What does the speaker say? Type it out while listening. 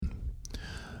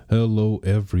Hello,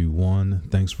 everyone.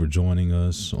 Thanks for joining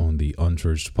us on the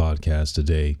Unchurched podcast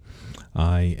today.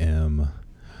 I am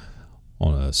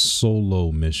on a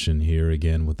solo mission here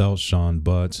again without Sean,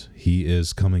 but he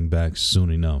is coming back soon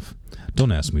enough.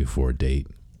 Don't ask me for a date.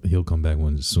 He'll come back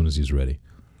as soon as he's ready.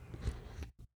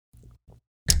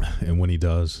 And when he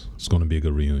does, it's going to be a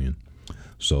good reunion.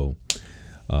 So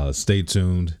stay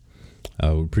tuned.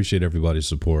 I appreciate everybody's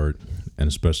support and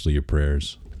especially your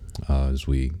prayers as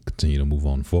we continue to move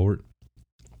on forward.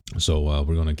 So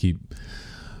we're going to keep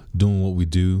doing what we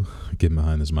do, getting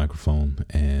behind this microphone,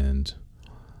 and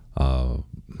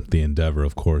the endeavor,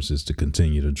 of course, is to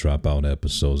continue to drop out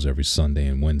episodes every Sunday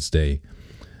and Wednesday.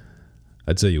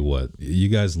 I tell you what, you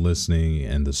guys listening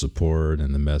and the support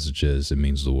and the messages, it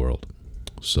means the world.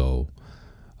 So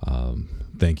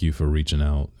thank you for reaching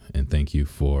out, and thank you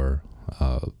for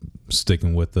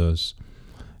sticking with us,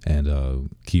 and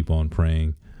keep on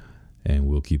praying, and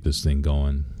we'll keep this thing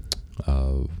going.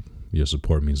 Your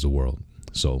support means the world.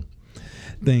 So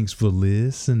thanks for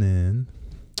listening,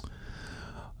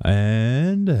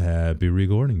 and happy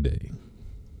recording day.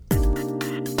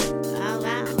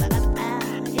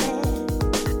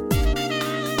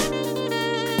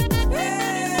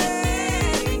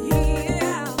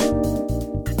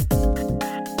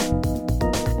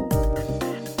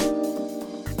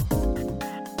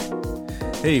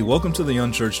 Hey, welcome to the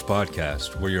Unchurched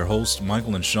podcast, where your hosts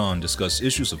Michael and Sean discuss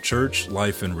issues of church,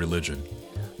 life, and religion.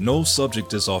 No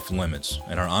subject is off limits,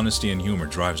 and our honesty and humor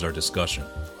drives our discussion.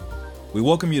 We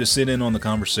welcome you to sit in on the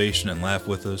conversation and laugh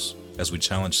with us as we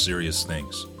challenge serious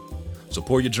things. So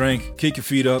pour your drink, kick your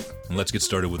feet up, and let's get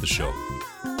started with the show.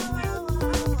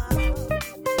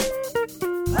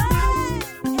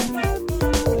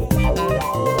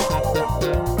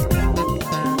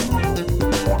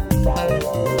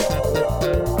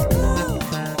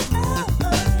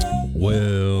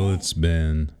 Well, it's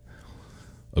been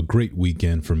a great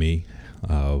weekend for me.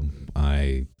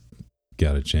 I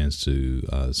got a chance to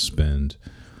spend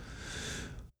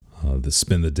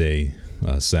the day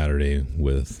Saturday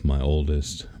with my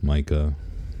oldest, Micah.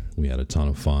 We had a ton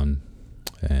of fun,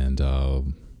 and I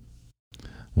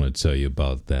want to tell you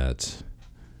about that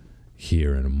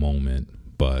here in a moment.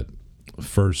 But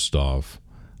first off,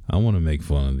 I want to make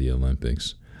fun of the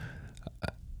Olympics.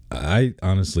 I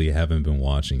honestly haven't been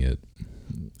watching it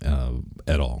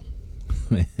at all.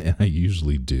 And I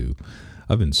usually do.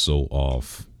 I've been so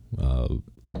off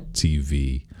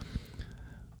TV.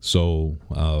 So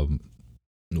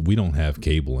we don't have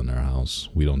cable in our house.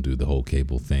 We don't do the whole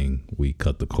cable thing. We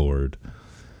cut the cord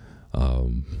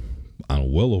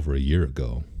well over a year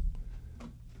ago.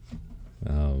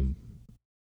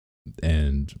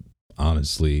 And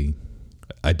honestly,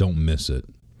 I don't miss it.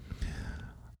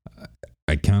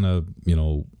 I kind of,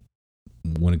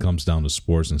 when it comes down to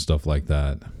sports and stuff like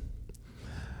that,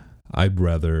 I'd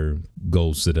rather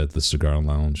go sit at the cigar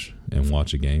lounge and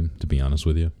watch a game, to be honest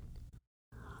with you.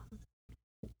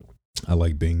 I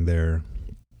like being there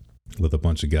with a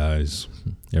bunch of guys.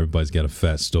 Everybody's got a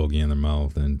fat stogie in their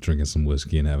mouth and drinking some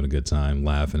whiskey and having a good time,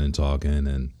 laughing and talking,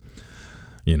 and,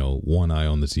 one eye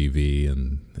on the TV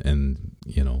and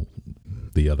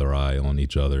the other eye on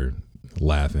each other,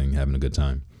 laughing, having a good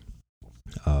time.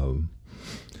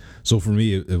 So for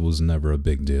me, it was never a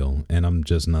big deal, and I'm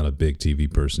just not a big TV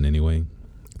person anyway.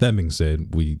 That being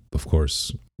said, we, of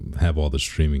course, have all the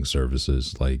streaming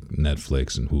services like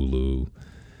Netflix and Hulu,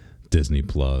 Disney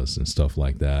Plus, and stuff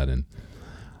like that, and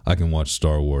I can watch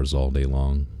Star Wars all day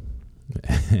long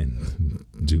and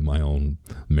do my own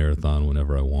marathon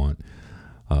whenever I want,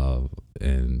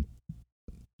 and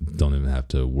don't even have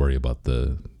to worry about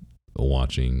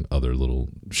watching other little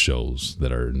shows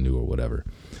that are new or whatever.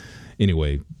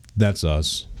 Anyway, that's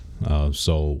us.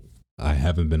 So I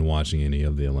haven't been watching any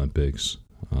of the Olympics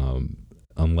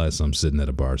unless I'm sitting at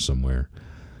a bar somewhere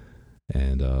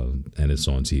and it's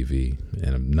on TV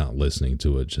and I'm not listening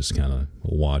to it, just kind of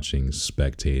watching,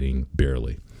 spectating,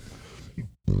 barely.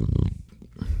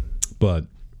 But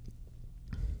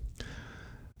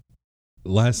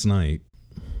last night,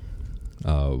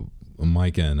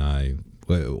 Micah and I,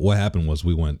 what happened was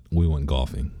we went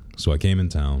golfing. So I came in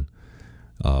town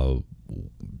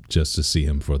just to see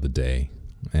him for the day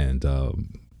and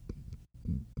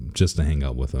just to hang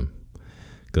out with him,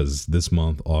 because this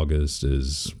month, August,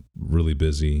 is really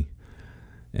busy,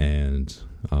 and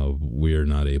we're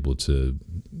not able to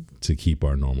keep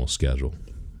our normal schedule.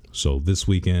 So this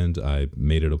weekend, I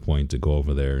made it a point to go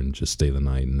over there and just stay the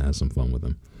night and have some fun with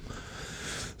him.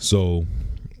 So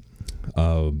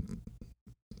I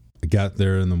got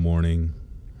there in the morning,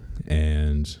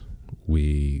 and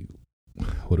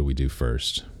what did we do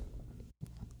first?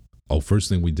 first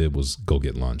thing we did was go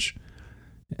get lunch.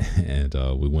 And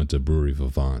we went to Brewery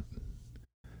Vivant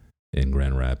in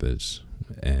Grand Rapids.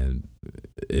 And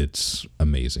it's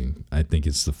amazing. I think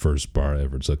it's the first bar I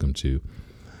ever took him to.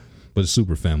 But it's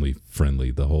super family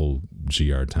friendly. The whole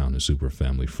GR town is super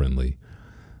family friendly.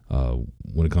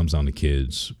 When it comes down to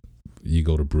kids, you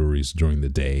go to breweries during the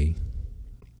day.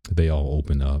 They all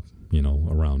open up,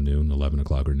 around noon, 11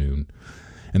 o'clock or noon.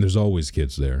 And there's always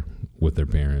kids there with their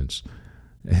parents.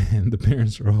 And the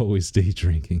parents are always day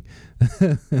drinking.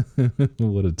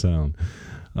 What a town.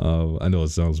 I know it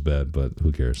sounds bad, but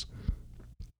who cares?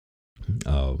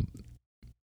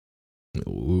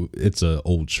 It's an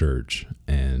old church,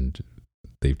 and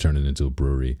they've turned it into a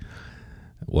brewery.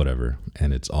 Whatever.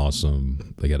 And it's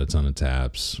awesome. They got a ton of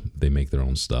taps. They make their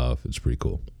own stuff. It's pretty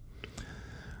cool.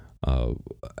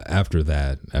 After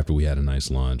we had a nice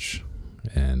lunch,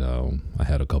 and I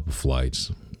had a couple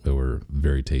flights that were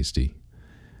very tasty,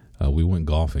 we went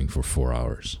golfing for 4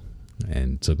 hours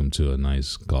and took them to a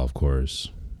nice golf course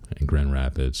in Grand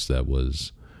Rapids. That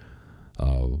was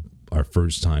our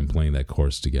first time playing that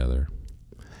course together.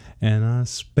 And I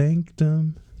spanked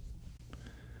him.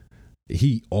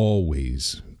 He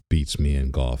always beats me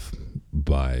in golf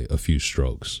by a few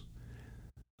strokes.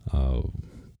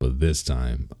 But this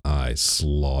time I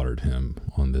slaughtered him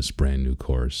on this brand new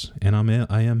course. And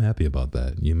I am happy about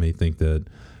that. You may think that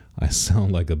I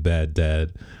sound like a bad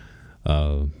dad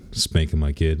spanking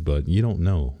my kid, but you don't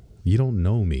know. You don't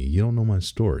know me. You don't know my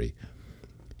story.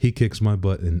 He kicks my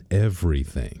butt in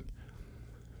everything.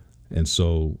 And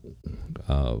so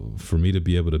for me to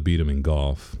be able to beat him in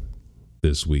golf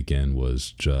this weekend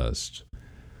was just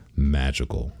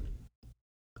magical.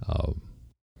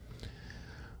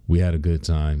 We had a good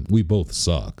time. We both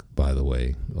suck, by the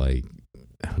way. Like,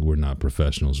 we're not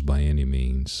professionals by any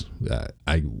means.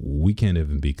 We can't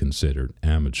even be considered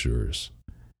amateurs.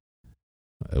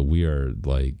 We are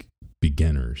like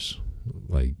beginners.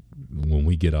 Like, when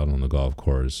we get out on the golf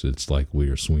course, it's like we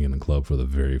are swinging a club for the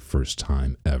very first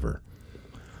time ever.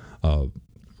 But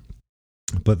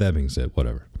that being said,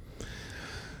 whatever.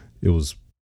 It was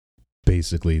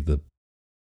basically the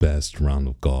best round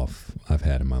of golf I've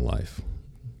had in my life.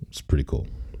 It's pretty cool.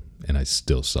 And I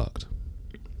still sucked.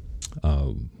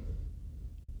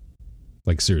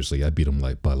 Like, seriously, I beat him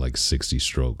by 60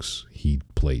 strokes. He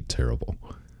played terrible.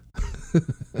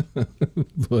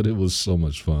 But it was so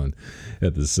much fun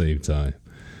at the same time.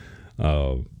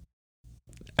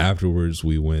 Afterwards,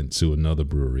 we went to another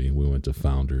brewery. We went to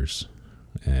Founders,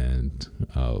 and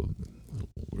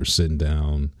we're sitting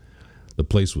down. The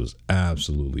place was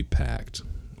absolutely packed,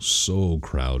 so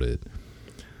crowded.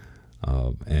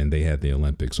 And they had the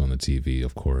Olympics on the TV,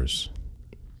 of course.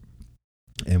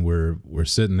 And we're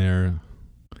sitting there.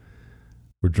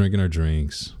 We're drinking our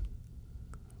drinks,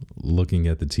 looking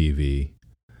at the TV,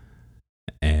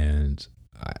 and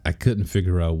I couldn't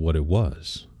figure out what it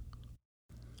was.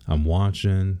 I'm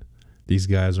watching. These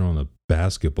guys are on a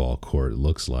basketball court, it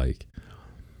looks like.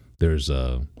 There's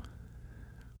a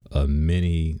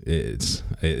mini,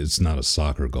 it's not a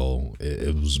soccer goal.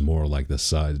 It was more like the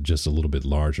size, just a little bit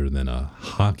larger than a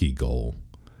hockey goal.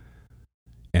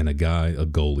 And a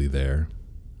goalie there.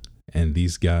 And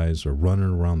these guys are running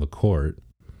around the court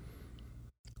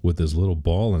with this little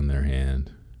ball in their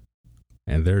hand.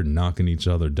 And they're knocking each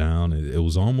other down. It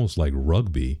was almost like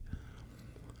rugby.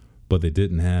 But they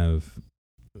didn't have,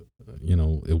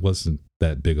 it wasn't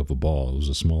that big of a ball. It was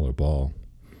a smaller ball.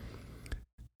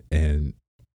 And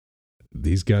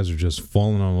these guys are just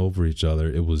falling all over each other.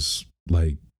 It was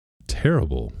like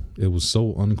terrible. It was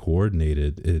so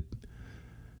uncoordinated. It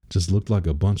just looked like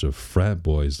a bunch of frat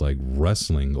boys like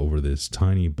wrestling over this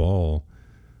tiny ball,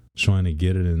 trying to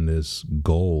get it in this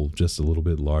goal just a little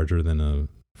bit larger than a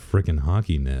freaking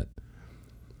hockey net.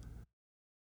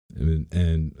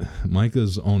 And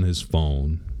Micah's on his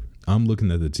phone. I'm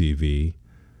looking at the TV,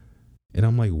 and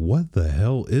I'm like, what the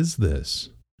hell is this?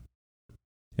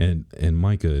 And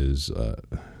Micah is,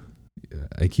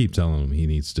 I keep telling him he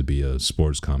needs to be a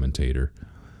sports commentator,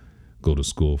 go to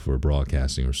school for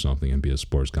broadcasting or something and be a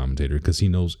sports commentator, because he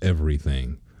knows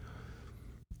everything.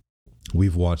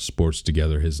 We've watched sports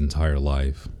together his entire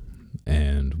life,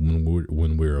 and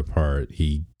when we're apart,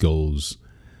 he goes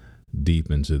deep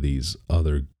into these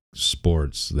other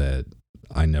sports that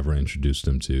I never introduced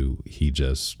him to. He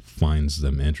just finds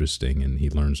them interesting and he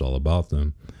learns all about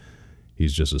them.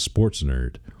 He's just a sports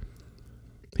nerd.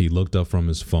 He looked up from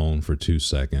his phone for 2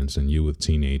 seconds, and you with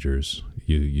teenagers,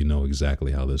 you know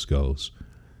exactly how this goes.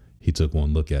 He took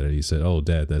one look at it. He said, "Oh,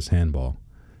 Dad, that's handball."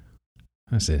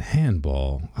 I said,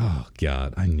 "Handball? Oh,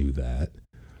 God, I knew that."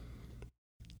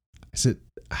 I said,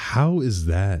 "How is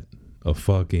that a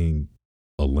fucking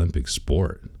Olympic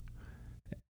sport.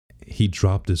 He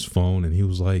dropped his phone and he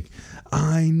was like,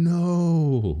 I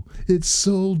know, it's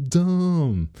so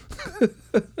dumb.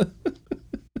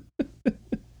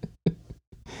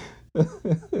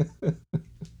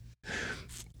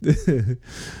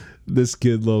 This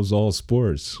kid loves all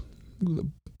sports.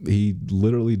 He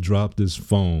literally dropped his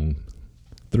phone,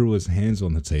 threw his hands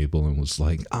on the table, and was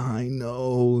like, I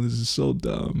know, this is so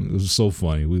dumb. It was so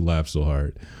funny. We laughed so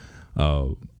hard.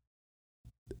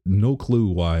 No clue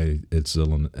why it's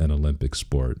an Olympic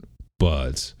sport,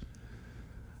 but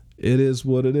it is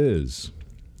what it is.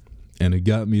 And it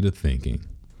got me to thinking.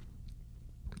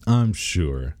 I'm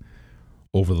sure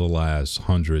over the last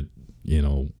 100,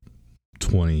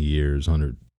 20 years,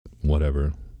 100,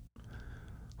 whatever,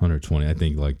 120, I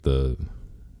think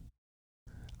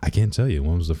I can't tell you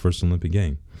when was the first Olympic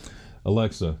game.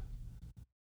 Alexa,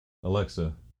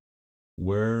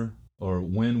 when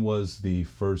was the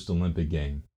first Olympic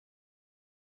game?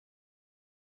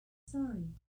 Sorry,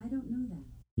 I don't know that.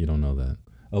 You don't know that.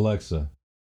 Alexa,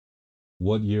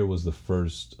 what year was the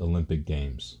first Olympic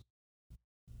Games?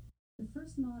 The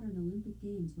first modern Olympic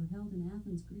Games were held in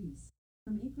Athens, Greece,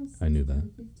 from April 6th I knew that. to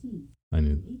 15th, I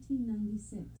knew.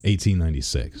 1896.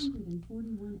 1896.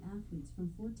 141 athletes from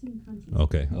 14 countries.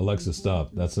 Okay, Alexa,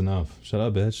 stop. That's enough. Shut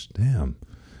up, bitch. Damn.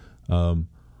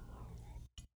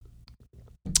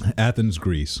 Athens,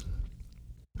 Greece,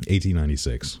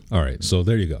 1896. All right, so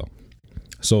there you go.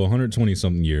 So 120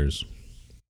 something years.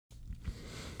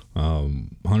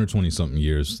 120 something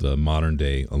years, the modern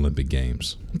day Olympic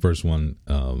Games. First one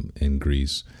in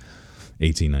Greece,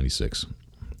 1896.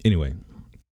 Anyway,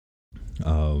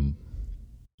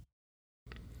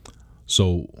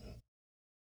 so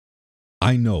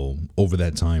I know over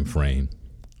that time frame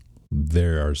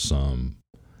there are some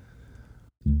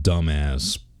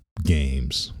dumbass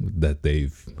games that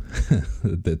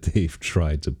they've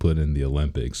tried to put in the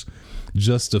Olympics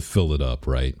just to fill it up,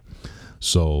 right?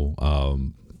 So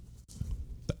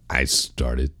I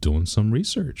started doing some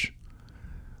research,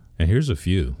 and here's a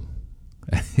few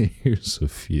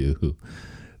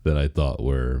that I thought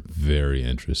were very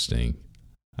interesting.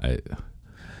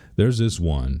 There's this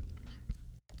one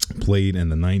played in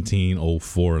the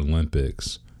 1904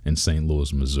 Olympics in St.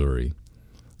 Louis, Missouri.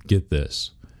 Get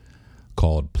this,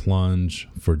 called Plunge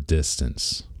for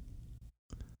Distance.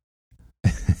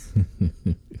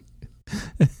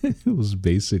 It was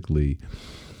basically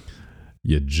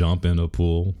you jump in a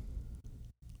pool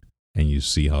and you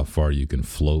see how far you can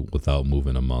float without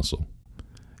moving a muscle.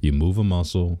 You move a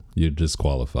muscle, you're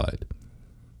disqualified.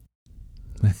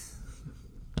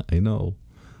 I know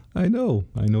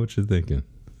what you're thinking.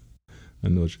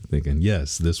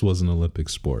 Yes, this was an Olympic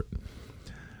sport.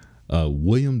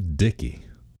 William Dickey,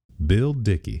 Billy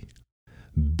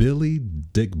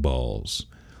Dickballs.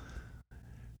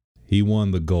 He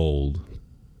won the gold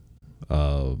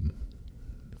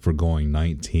for going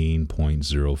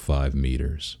 19.05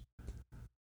 meters.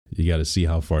 You got to see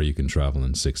how far you can travel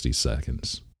in 60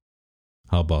 seconds.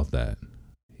 How about that?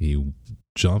 He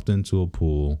jumped into a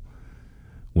pool,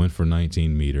 went for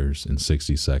 19 meters in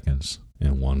 60 seconds,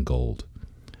 and won gold.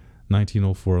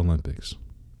 1904 Olympics.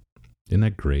 Isn't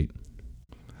that great?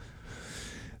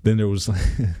 Then there was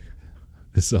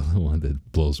this other one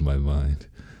that blows my mind.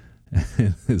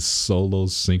 It's solo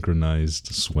synchronized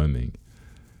swimming.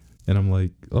 And I'm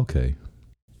like, okay,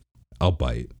 I'll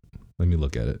bite. Let me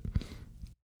look at it.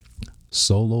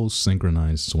 Solo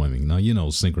synchronized swimming. Now,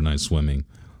 synchronized swimming,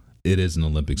 it is an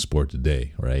Olympic sport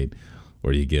today, right?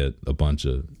 Where you get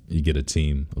a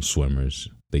team of swimmers.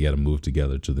 They got to move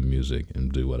together to the music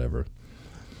and do whatever.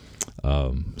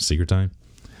 Secret time.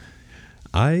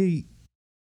 I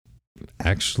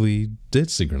actually did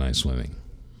synchronized swimming.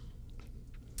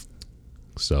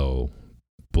 So,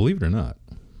 believe it or not,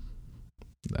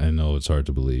 I know it's hard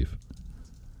to believe,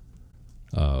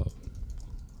 but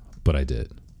I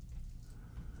did.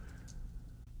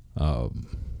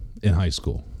 In high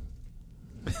school,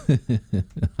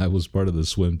 I was part of the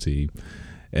swim team,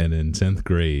 and in 10th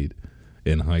grade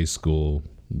in high school,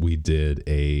 we did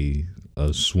a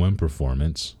swim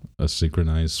performance, a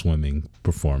synchronized swimming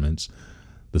performance.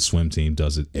 The swim team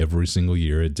does it every single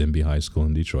year at Denby High School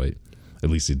in Detroit. At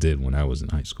least it did when I was in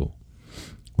high school.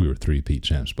 We were 3-peat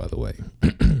champs, by the way.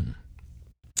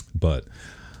 But,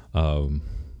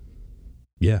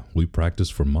 we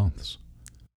practiced for months.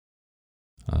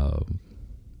 A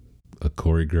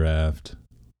choreographed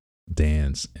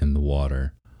dance in the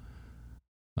water.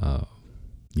 That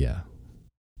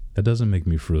doesn't make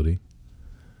me fruity.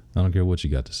 I don't care what you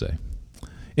got to say.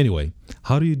 Anyway,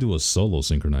 how do you do a solo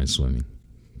synchronized swimming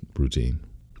routine?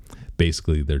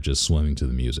 Basically, they're just swimming to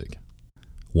the music.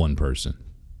 one person.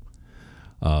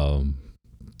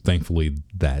 Thankfully,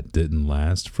 that didn't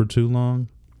last for too long.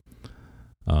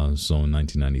 So in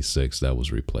 1996, that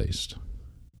was replaced.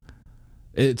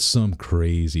 It's some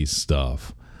crazy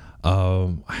stuff.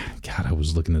 God, I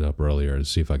was looking it up earlier to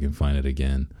see if I can find it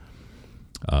again.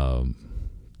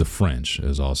 The French,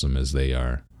 as awesome as they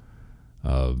are,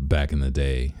 back in the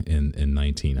day in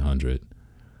 1900,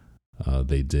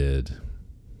 they did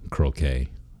croquet,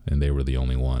 and they were the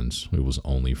only ones. It was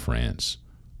only France.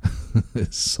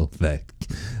 So that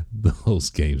those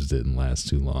games didn't last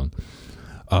too long.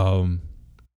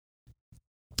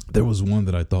 There was one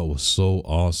that I thought was so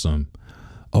awesome.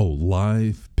 Oh,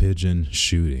 live pigeon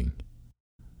shooting.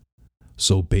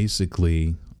 So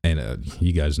basically, and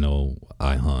you guys know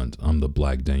I hunt. I'm the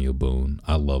Black Daniel Boone.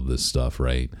 I love this stuff,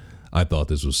 right? I thought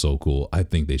this was so cool. I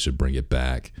think they should bring it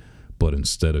back. But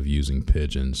instead of using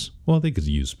pigeons, well, they could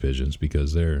use pigeons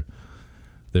because they're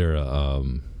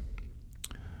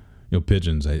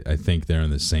pigeons, I think they're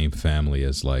in the same family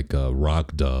as like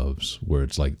rock doves, where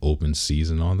it's like open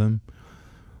season on them.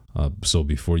 So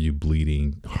before you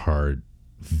bleeding heart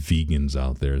vegans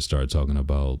out there start talking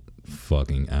about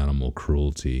fucking animal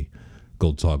cruelty,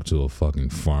 go talk to a fucking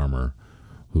farmer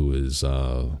who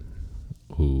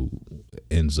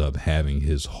ends up having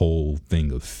his whole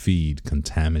thing of feed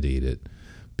contaminated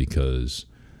because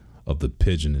of the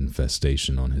pigeon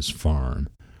infestation on his farm.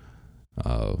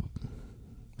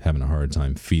 Having a hard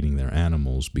time feeding their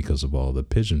animals because of all the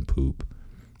pigeon poop,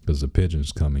 because the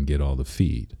pigeons come and get all the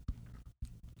feed.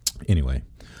 Anyway,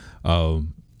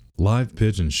 live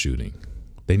pigeon shooting.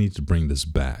 They need to bring this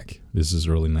back. This is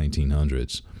early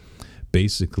 1900s.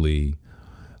 Basically,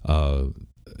 the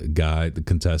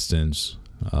contestants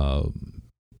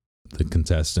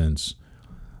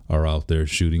are out there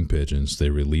shooting pigeons. They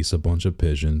release a bunch of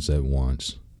pigeons at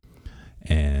once,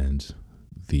 and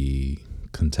the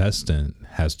contestant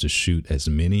has to shoot as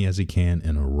many as he can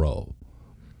in a row.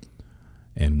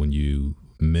 And when you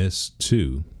miss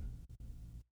two,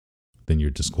 then you're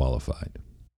disqualified,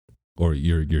 or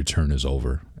your turn is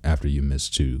over after you miss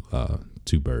two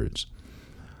birds.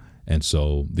 And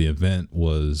so the event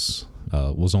was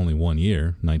only 1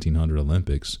 year, 1900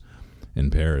 Olympics in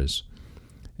Paris,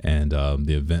 and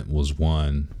the event was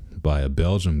won by a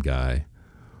Belgian guy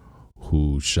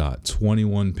who shot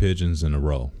 21 pigeons in a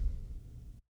row.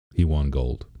 He won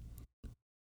gold.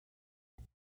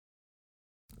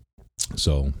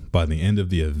 So by the end of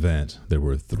the event, there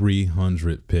were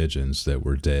 300 pigeons that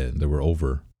were dead. There were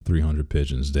over 300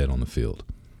 pigeons dead on the field.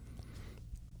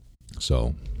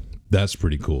 So that's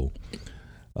pretty cool.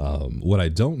 What I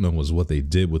don't know is what they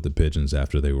did with the pigeons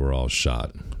after they were all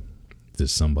shot. Did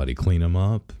somebody clean them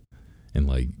up and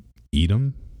like eat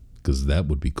them? Because that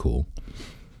would be cool.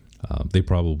 They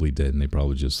probably did, and they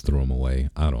probably just threw them away.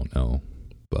 I don't know.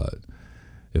 But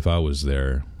if I was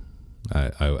there,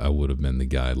 I would have been the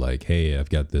guy like, hey, I've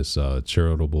got this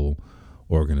charitable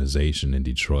organization in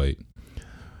Detroit.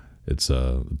 It's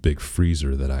a big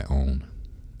freezer that I own,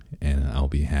 and I'll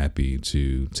be happy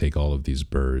to take all of these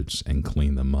birds and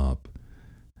clean them up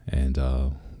and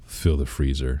fill the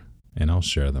freezer, and I'll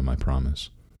share them, I promise.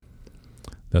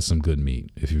 That's some good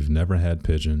meat. If you've never had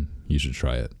pigeon, you should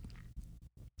try it.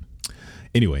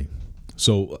 Anyway,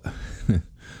 so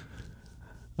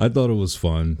I thought it was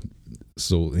fun.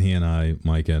 So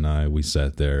Micah and I, we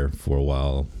sat there for a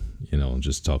while,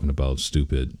 just talking about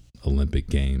stupid Olympic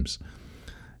games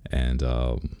and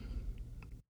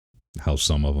how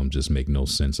some of them just make no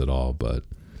sense at all. But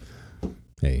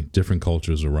hey, different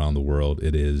cultures around the world.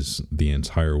 It is the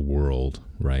entire world,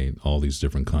 right? All these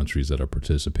different countries that are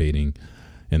participating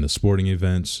in the sporting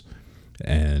events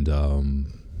and,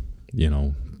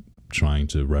 trying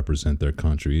to represent their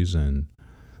countries and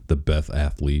the best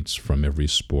athletes from every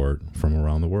sport from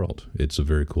around the world. It's a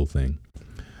very cool thing.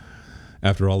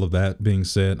 After all of that being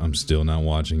said, I'm still not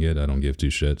watching it. I don't give two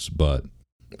shits, but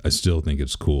I still think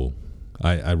it's cool.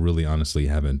 I really honestly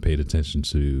haven't paid attention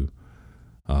to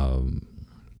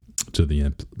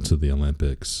the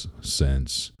Olympics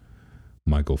since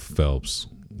Michael Phelps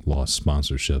lost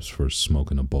sponsorships for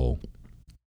smoking a bowl.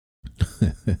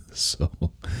 So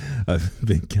I've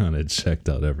been kind of checked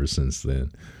out ever since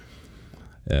then.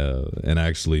 And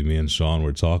actually, me and Sean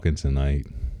were talking tonight,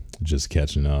 just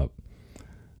catching up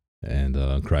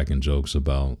and cracking jokes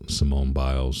about Simone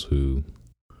Biles, who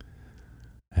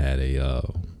had a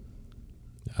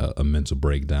mental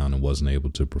breakdown and wasn't able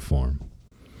to perform.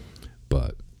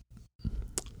 But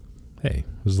hey,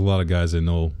 there's a lot of guys that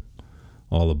know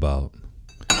all about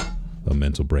a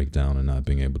mental breakdown and not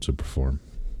being able to perform.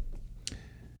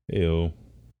 Ew.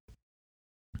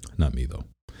 Not me, though.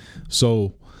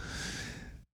 So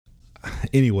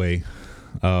Anyway,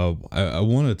 I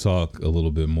want to talk a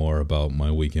little bit more about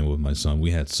my weekend with my son.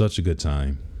 We had such a good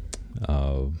time.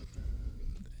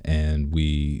 And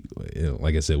we,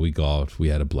 like I said, we golfed. We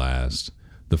had a blast.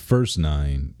 The first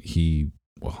 9, he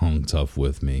hung tough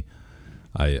with me.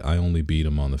 I only beat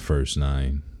him on the first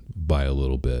 9 by a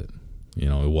little bit. It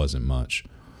wasn't much.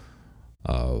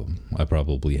 I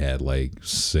probably had like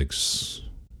 6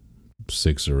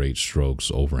 or 8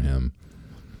 strokes over him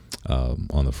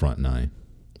on the front 9.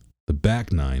 The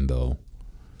back 9, though,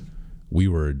 we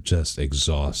were just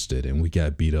exhausted, and we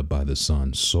got beat up by the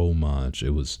sun so much. It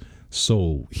was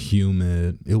so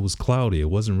humid. It was cloudy. It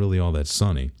wasn't really all that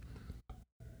sunny,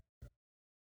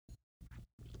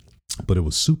 but it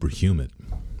was super humid.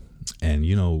 And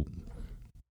you know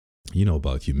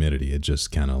about humidity. It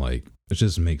just kind of like, it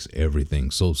just makes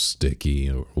everything so sticky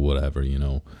or whatever,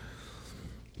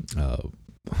 God,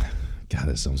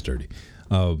 that sounds dirty.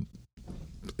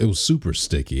 It was super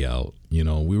sticky out.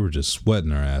 We were just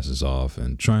sweating our asses off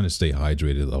and trying to stay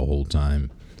hydrated the whole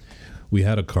time. We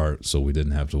had a cart, so we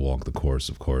didn't have to walk the course,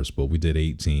 of course, but we did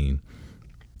 18,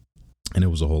 and it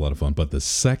was a whole lot of fun. But the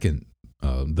second,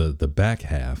 the back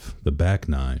half, the back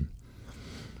 9,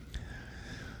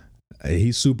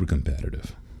 he's super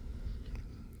competitive.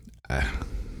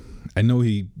 I know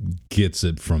he gets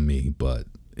it from me, but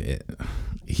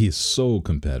he is so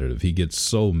competitive. He gets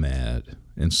so mad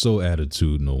and so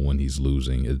attitudinal when he's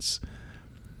losing.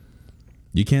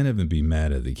 You can't even be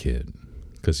mad at the kid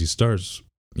because he starts,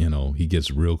 he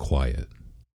gets real quiet.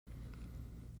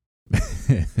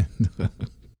 I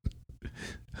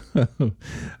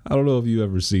don't know if you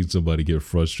ever seen somebody get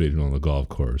frustrated on the golf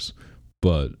course,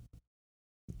 but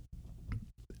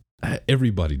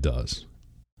everybody does.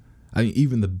 I mean,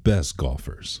 even the best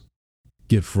golfers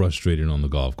get frustrated on the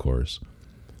golf course.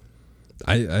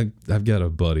 I've got a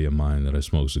buddy of mine that I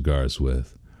smoke cigars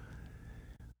with.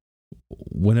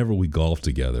 Whenever we golf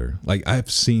together, like,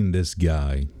 I've seen this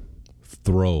guy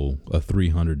throw a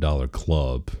 $300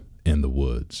 club in the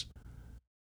woods,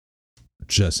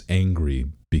 just angry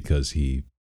because he,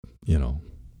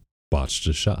 botched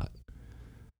a shot.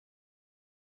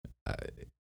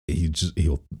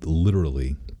 He'll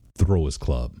literally throw his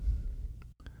club.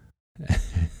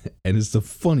 And it's the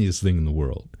funniest thing in the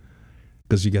world,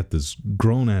 because you got this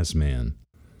grown-ass man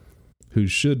who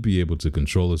should be able to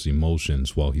control his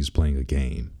emotions while he's playing a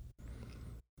game,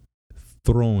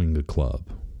 throwing a club,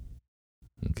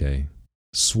 okay,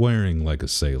 swearing like a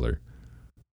sailor,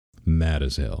 mad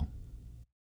as hell.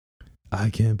 I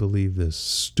can't believe this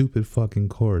stupid fucking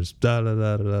course. Da da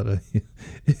da da da.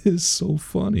 It is so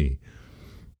funny.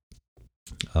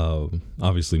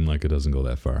 Obviously, Micah doesn't go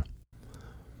that far.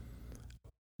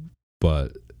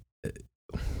 But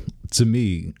to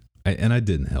me, I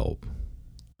didn't help.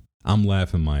 I'm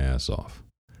laughing my ass off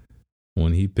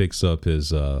when he picks up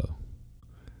his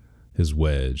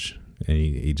wedge and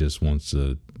he just wants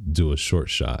to do a short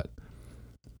shot.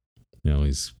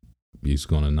 He's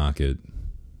going to knock it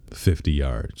 50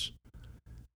 yards,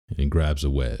 and he grabs a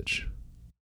wedge,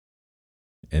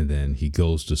 and then he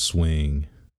goes to swing.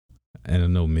 And I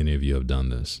know many of you have done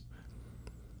this,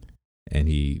 and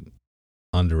he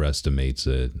underestimates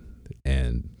it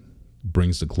and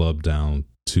brings the club down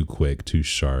too quick, too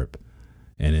sharp,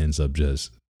 and ends up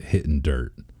just hitting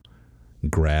dirt.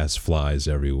 Grass flies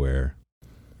everywhere.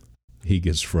 He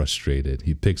gets frustrated.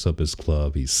 He picks up his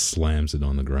club. He slams it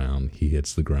on the ground. He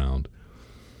hits the ground.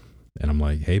 And I'm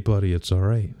like, hey, buddy, it's all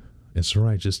right. It's all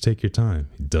right. Just take your time.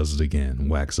 He does it again.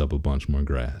 Whacks up a bunch more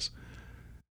grass.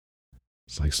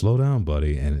 It's like, slow down,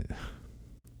 buddy. And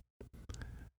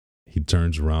he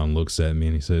turns around, looks at me,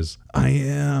 and he says, I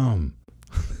am.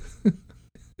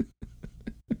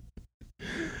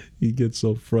 He gets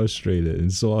so frustrated.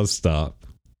 And so I'll stop.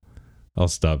 I'll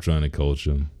stop trying to coach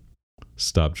him.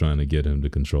 Stop trying to get him to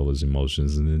control his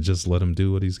emotions, and then just let him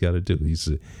do what he's got to do.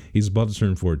 He's about to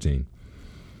turn 14.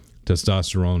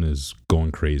 Testosterone is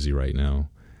going crazy right now.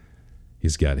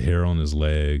 He's got hair on his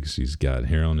legs. He's got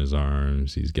hair on his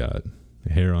arms. He's got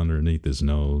hair underneath his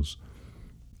nose.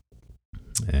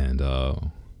 And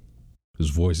his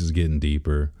voice is getting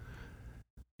deeper.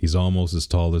 He's almost as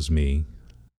tall as me.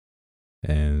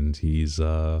 And he's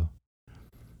a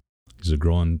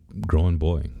growing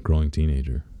boy, growing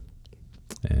teenager.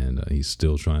 And he's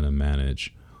still trying to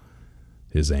manage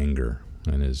his anger,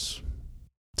 and his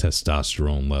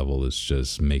testosterone level is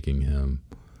just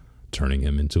turning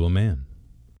him into a man.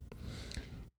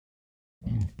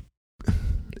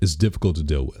 It's difficult to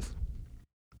deal with.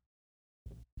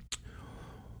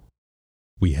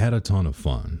 We had a ton of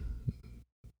fun.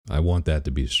 I want that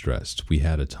to be stressed. We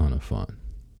had a ton of fun.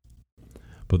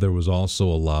 But there was also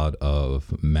a lot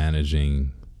of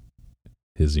managing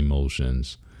his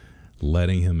emotions,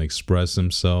 letting him express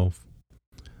himself,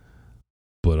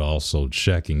 but also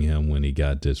checking him when he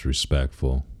got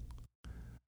disrespectful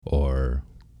or,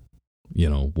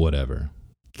 whatever.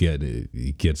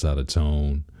 He gets out of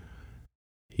tone.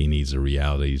 He needs a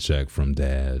reality check from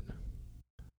dad.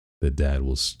 The dad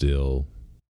will still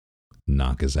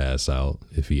knock his ass out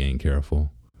if he ain't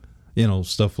careful.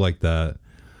 Stuff like that.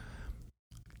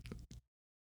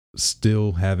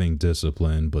 Still having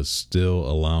discipline, but still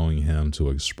allowing him to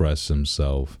express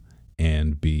himself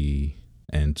and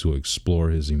to explore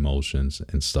his emotions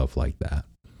and stuff like that.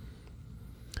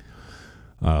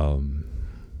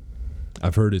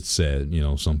 I've heard it said,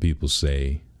 some people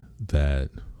say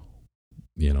that,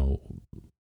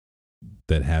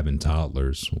 that having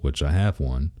toddlers, which I have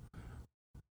one,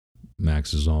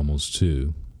 Max is almost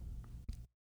 2,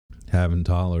 having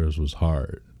toddlers was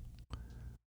hard.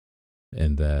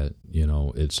 And that,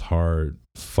 it's hard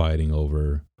fighting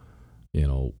over,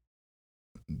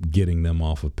 getting them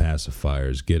off of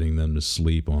pacifiers, getting them to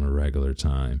sleep on a regular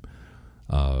time,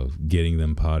 getting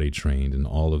them potty trained, and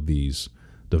all of these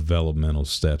developmental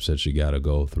steps that you got to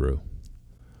go through.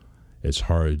 It's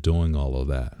hard doing all of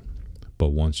that. But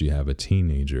once you have a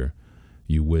teenager,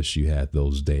 you wish you had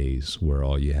those days where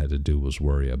all you had to do was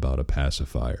worry about a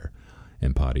pacifier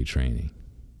and potty training.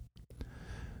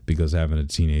 Because having a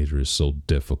teenager is so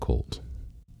difficult.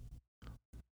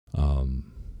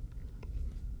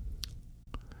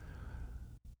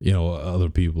 Other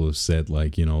people have said,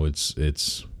 like,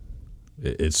 it's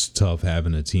tough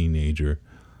having a teenager,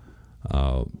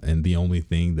 and the only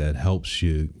thing that helps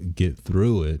you get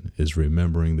through it is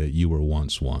remembering that you were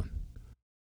once one,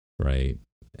 right?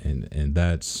 And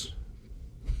that's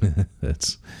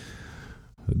that's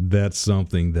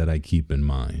something that I keep in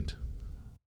mind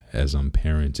as I'm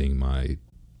parenting my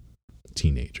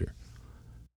teenager,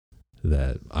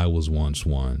 that I was once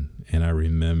one, and I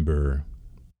remember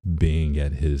being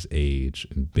at his age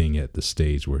and being at the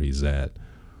stage where he's at,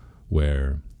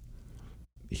 where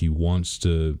he wants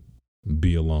to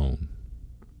be alone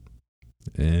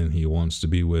and he wants to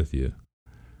be with you.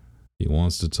 He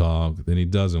wants to talk, then he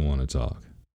doesn't want to talk.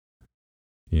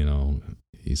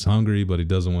 He's hungry, but he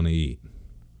doesn't want to eat.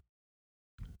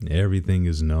 Everything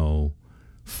is no,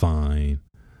 fine,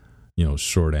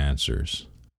 short answers.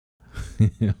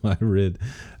 I read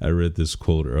this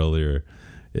quote earlier.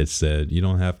 It said, you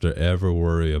don't have to ever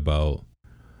worry about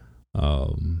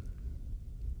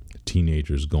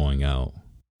teenagers going out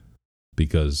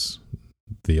because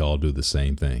they all do the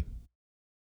same thing.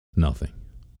 Nothing.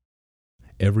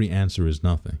 Every answer is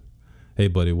nothing. Hey,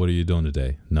 buddy, what are you doing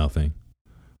today? Nothing.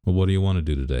 Well, what do you want to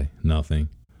do today? Nothing.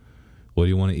 What do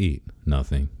you want to eat?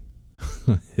 Nothing.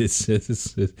 It's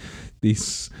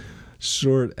these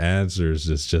short answers.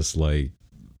 It's just like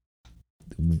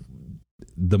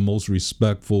the most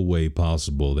respectful way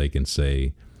possible. They can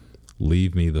say,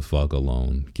 leave me the fuck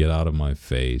alone. Get out of my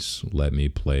face. Let me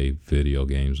play video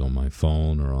games on my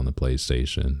phone or on the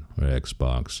PlayStation or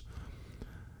Xbox.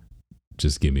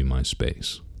 Just give me my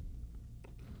space.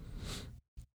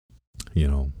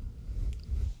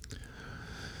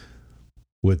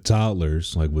 With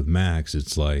toddlers, like with Max,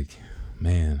 it's like,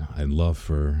 man, I'd love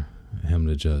for him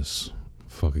to just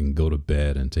fucking go to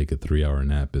bed and take a 3-hour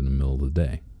nap in the middle of the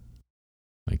day.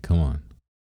 Like, come on,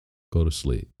 go to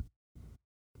sleep.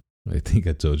 I think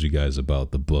I told you guys about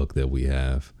the book that we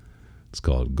have. It's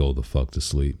called Go the Fuck to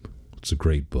Sleep. It's a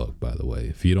great book, by the way.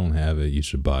 If you don't have it, you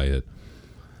should buy it.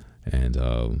 And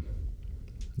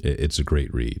it's a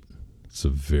great read. It's a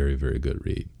very, very good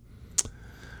read.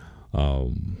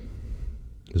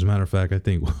 As a matter of fact, I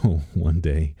think one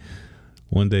day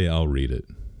I'll read it.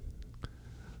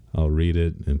 I'll read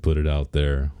it and put it out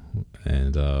there,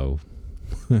 and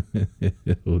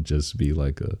it'll just be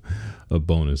like a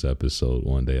bonus episode.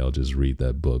 One day I'll just read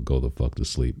that book, Go the Fuck to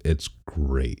Sleep. It's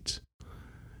great.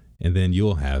 And then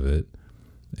you'll have it,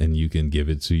 and you can give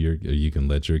it to you can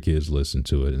let your kids listen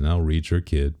to it, and I'll read your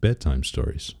kid bedtime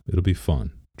stories. It'll be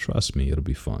fun. Trust me, it'll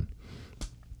be fun.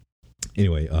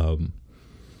 Anyway,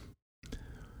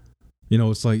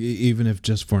 it's like, even if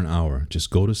just for an hour, just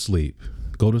go to sleep.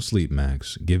 Go to sleep,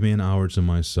 Max. Give me an hour to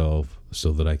myself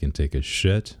so that I can take a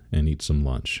shit and eat some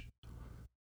lunch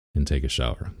and take a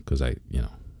shower. Because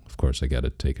of course I got to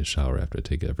take a shower after I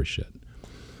take every shit.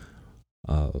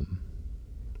 But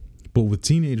with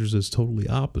teenagers, it's totally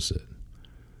opposite.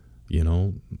 They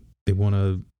want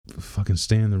to fucking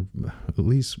stay in the, at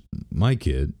least my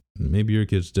kid, maybe your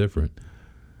kid's different.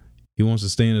 He wants to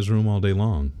stay in his room all day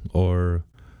long, or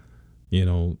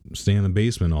stay in the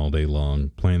basement all day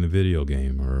long playing the video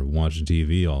game or watching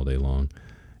TV all day long.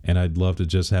 And I'd love to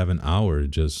just have an hour,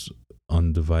 just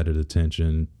undivided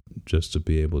attention, just to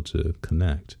be able to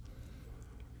connect,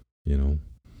 you know.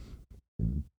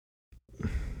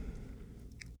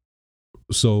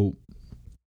 So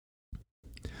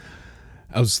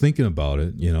I was thinking about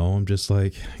it, you know, I'm just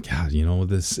like, God, you know,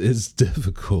 this is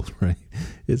difficult, right?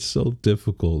 It's so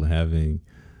difficult having,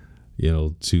 you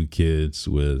know, two kids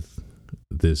with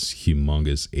this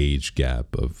humongous age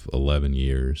gap of 11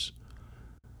 years,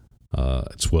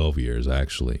 12 years,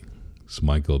 actually. So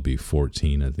Michael will be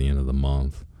 14 at the end of the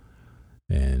month.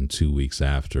 And 3 weeks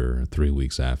after,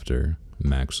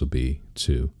 Max will be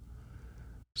 2.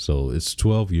 So it's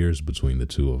 12 years between the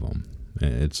two of them.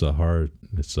 And it's a hard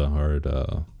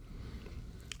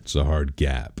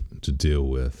gap to deal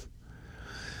with,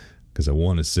 because I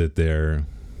want to sit there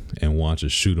and watch a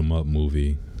shoot 'em up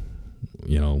movie,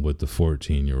 you know, with the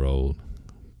 14-year-old,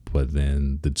 but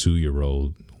then the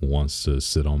 2-year-old wants to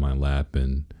sit on my lap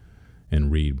and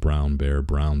read Brown Bear,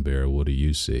 what do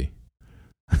you see?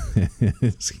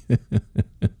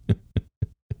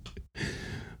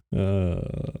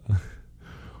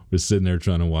 We're sitting there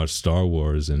trying to watch Star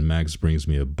Wars, and Max brings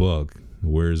me a book.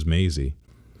 Where's Maisie?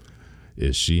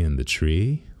 Is she in the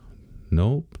tree?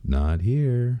 Nope, not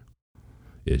here.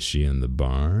 Is she in the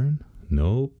barn?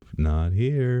 Nope, not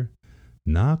here.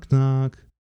 Knock, knock.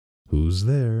 Who's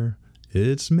there?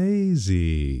 It's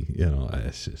Maisie. You know,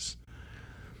 it's just...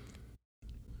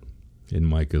 And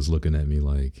Micah's looking at me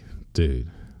like, dude,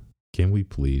 can we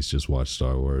please just watch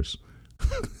Star Wars?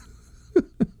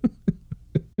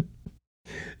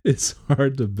 It's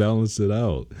hard to balance it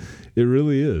out. It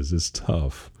really is. It's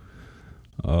tough.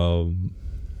 But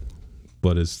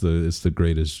it's the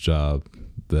greatest job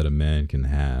that a man can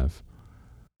have.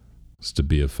 Is to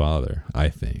be a father, I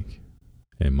think,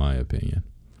 in my opinion.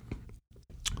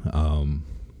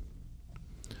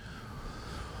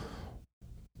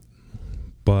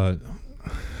 But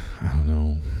I don't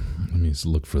know. Let me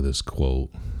look for this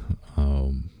quote.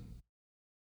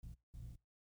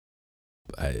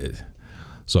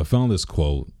 So I found this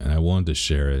quote, and I wanted to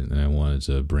share it, and I wanted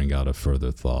to bring out a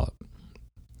further thought.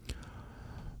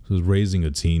 So raising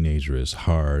a teenager is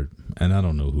hard, and I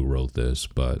don't know who wrote this,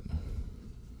 but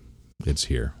it's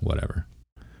here, whatever.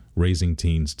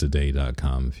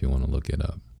 RaisingTeensToday.com if you want to look it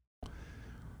up.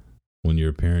 When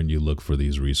you're a parent, you look for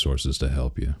these resources to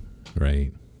help you,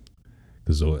 right?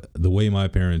 Because the way my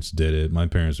parents did it, my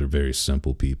parents are very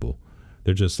simple people.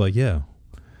 They're just like, yeah,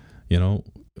 you know,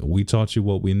 we taught you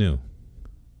what we knew.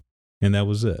 And that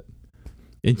was it.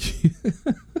 And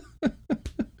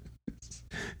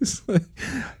it's like,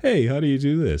 hey, how do you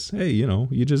do this? Hey, you know,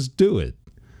 you just do it.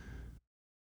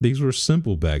 These were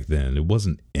simple back then. It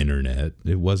wasn't internet.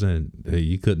 It wasn't,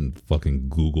 you couldn't fucking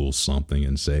Google something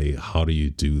and say, how do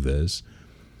you do this?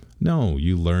 No,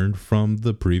 you learned from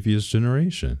the previous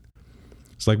generation.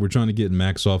 It's like we're trying to get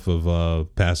Max off of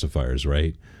pacifiers,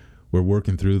 right? We're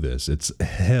working through this. It's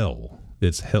hell.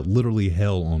 It's hell, literally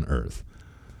hell on earth.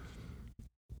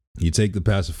 You take the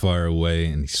pacifier away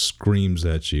and he screams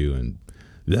at you and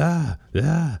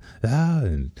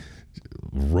and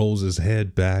rolls his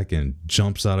head back and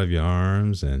jumps out of your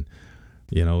arms, and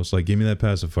you know, it's like, give me that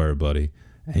pacifier, buddy.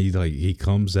 And he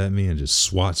comes at me and just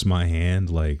swats my hand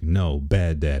like, no,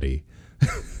 bad daddy.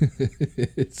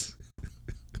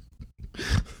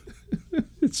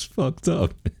 It's fucked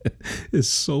up. It's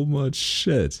so much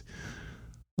shit.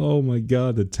 Oh my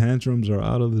God, the tantrums are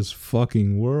out of this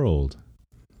fucking world.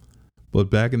 But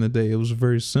back in the day, it was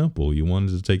very simple. You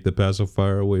wanted to take the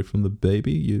pacifier away from the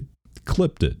baby, you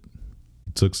clipped it.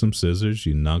 You took some scissors,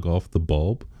 you knock off the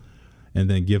bulb, and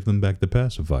then give them back the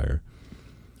pacifier.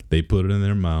 They put it in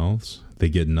their mouths. They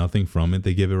get nothing from it.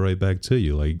 They give it right back to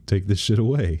you. Like, take this shit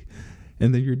away.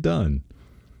 And then you're done.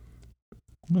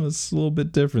 Well, it's a little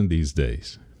bit different these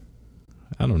days.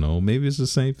 I don't know. Maybe it's the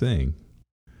same thing.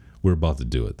 We're about to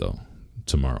do it, though,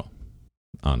 tomorrow.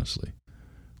 Honestly.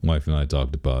 Wife and I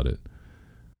talked about it.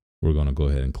 We're going to go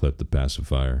ahead and clip the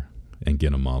pacifier and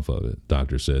get him off of it.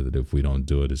 Doctor said that if we don't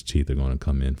do it, his teeth are going to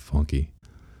come in funky.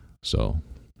 So,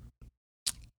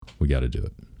 we got to do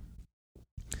it.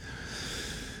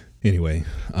 Anyway,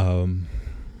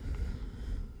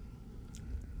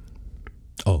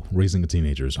 raising a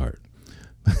teenager is hard.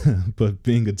 But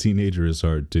being a teenager is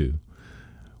hard too,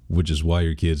 which is why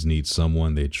your kids need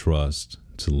someone they trust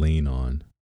to lean on,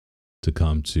 to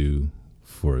come to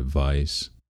for advice.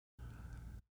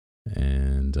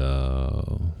 And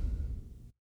I'm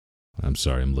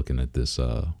sorry, I'm looking at this.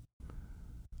 Oh,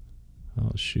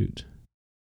 shoot.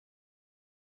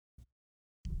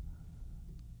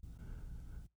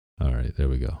 All right, there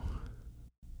we go.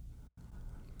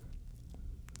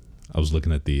 I was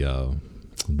looking at the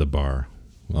the bar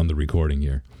on the recording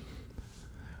here.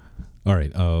 All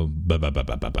right.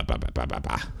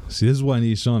 See, this is why I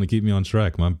need Sean to keep me on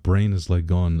track. My brain is like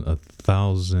going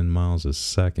 1,000 miles a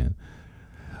second.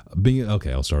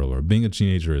 I'll start over. Being a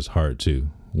teenager is hard too,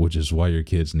 which is why your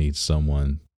kids need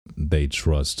someone they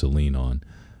trust to lean on,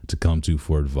 to come to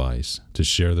for advice, to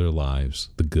share their lives,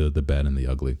 the good, the bad, and the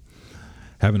ugly.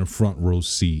 Having a front row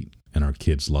seat in our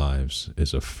kids' lives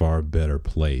is a far better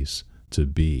place to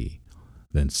be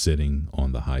than sitting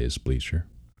on the highest bleacher.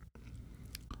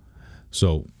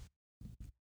 So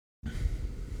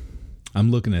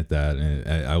I'm looking at that,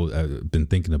 and I've been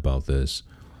thinking about this,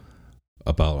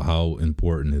 about how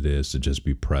important it is to just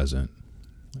be present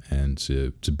and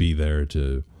to be there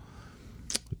to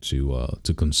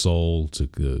console,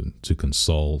 to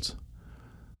consult,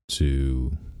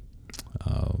 to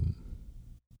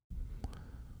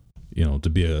to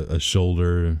be a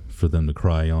shoulder for them to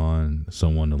cry on,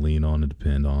 someone to lean on and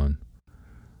depend on.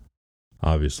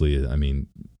 Obviously, I mean,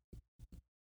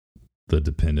 the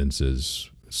dependence is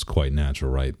quite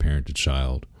natural, right? Parent to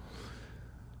child.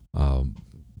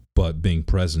 But being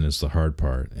present is the hard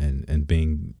part, and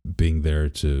being there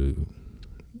to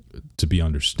be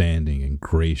understanding and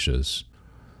gracious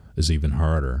is even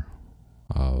harder,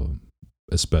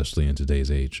 especially in today's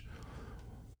age.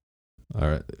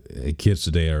 Our kids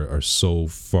today are so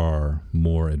far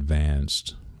more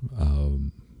advanced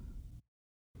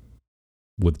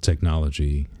with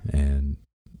technology and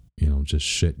just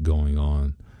shit going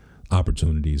on,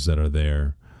 opportunities that are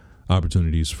there,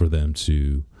 opportunities for them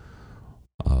to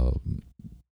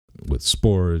with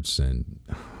sports and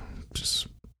just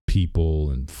people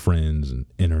and friends and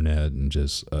internet and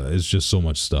just it's just so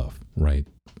much stuff, right?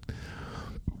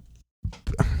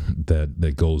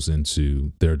 that goes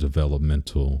into their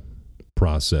developmental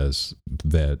process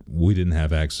that we didn't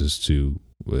have access to,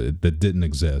 that didn't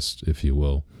exist, if you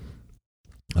will,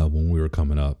 when we were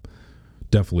coming up.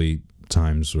 Definitely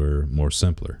times were more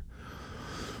simpler.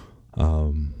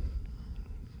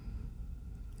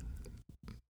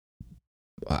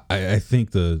 I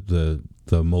think the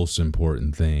most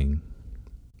important thing,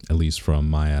 at least from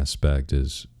my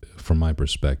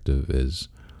perspective, is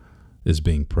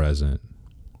being present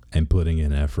and putting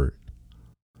in effort.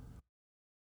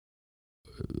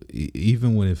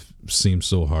 Even when it seems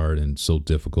so hard and so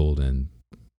difficult, and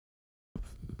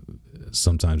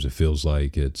sometimes it feels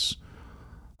like it's,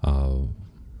 the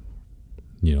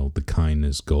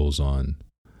kindness goes on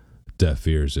deaf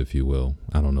ears, if you will.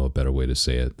 I don't know a better way to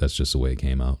say it. That's just the way it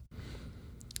came out.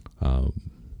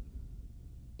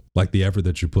 Like the effort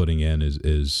that you're putting in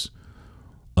is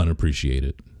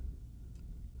unappreciated.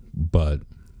 But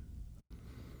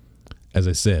as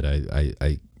I said,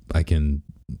 I can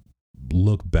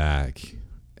look back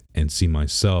and see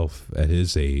myself at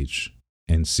his age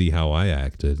and see how I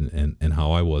acted and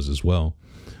how I was as well.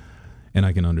 And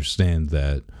I can understand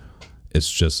that it's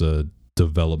just a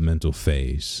developmental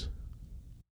phase.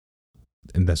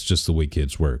 And that's just the way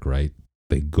kids work, right?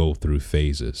 They go through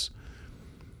phases.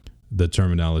 The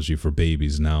terminology for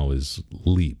babies now is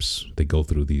leaps. They go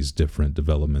through these different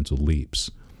developmental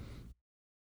leaps.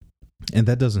 And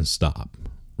that doesn't stop,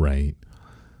 right?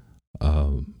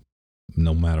 No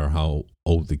matter how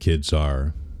old the kids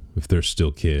are, if they're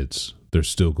still kids, they're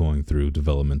still going through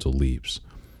developmental leaps.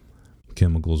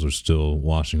 Chemicals are still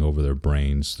washing over their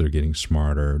brains. They're getting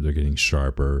smarter. They're getting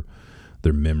sharper.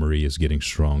 Their memory is getting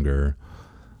stronger.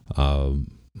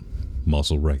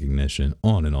 Muscle recognition,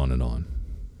 on and on and on.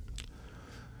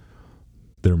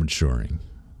 They're maturing.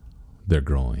 They're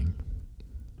growing.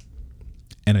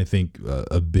 And I think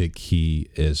a big key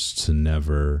is to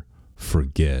never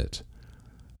forget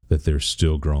that they're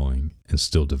still growing and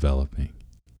still developing.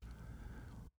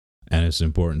 And it's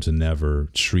important to never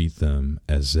treat them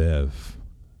as if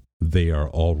they are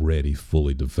already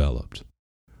fully developed.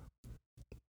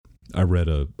 I read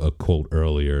a quote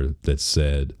earlier that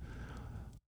said,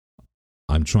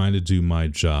 "I'm trying to do my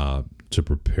job to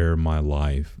prepare my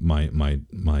life,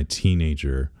 my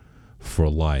teenager for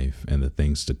life and the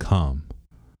things to come.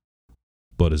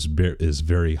 But it's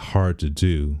very hard to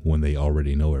do when they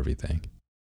already know everything."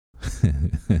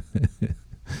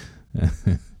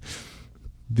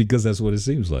 Because that's what it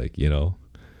seems like,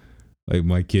 Like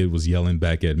my kid was yelling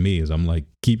back at me as I'm like,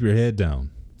 "Keep your head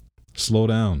down. Slow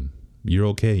down. You're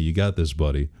okay. You got this,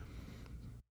 buddy."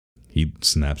 He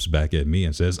snaps back at me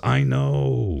and says, "I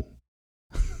know."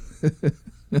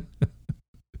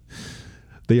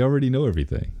 They already know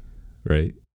everything,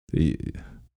 right?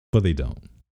 But they don't,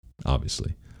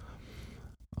 obviously.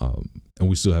 And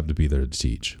we still have to be there to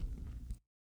teach.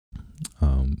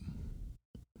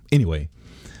 Anyway,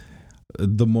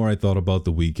 the more I thought about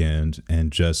the weekend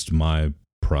and just my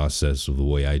process of the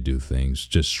way I do things,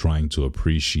 just trying to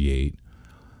appreciate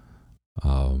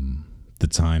the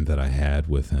time that I had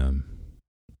with him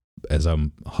as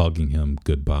I'm hugging him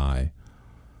goodbye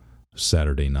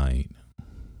Saturday night.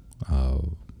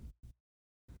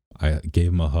 I gave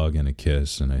him a hug and a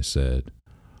kiss, and I said,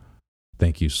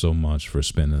 "Thank you so much for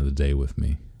spending the day with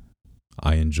me.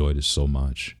 I enjoyed it so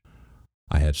much.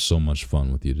 I had so much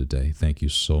fun with you today. Thank you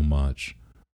so much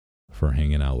for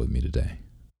hanging out with me today."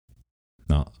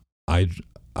 Now, I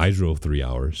drove 3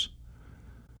 hours.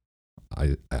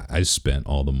 I spent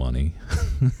all the money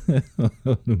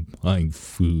buying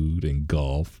food and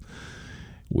golf.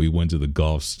 We went to the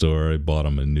golf store. I bought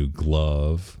him a new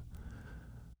glove.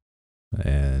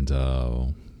 And,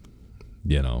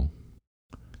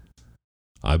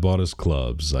 I bought his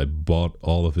clubs. I bought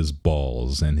all of his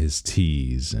balls and his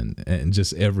tees and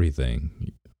just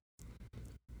everything.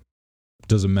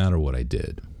 Doesn't matter what I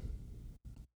did.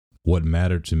 What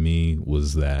mattered to me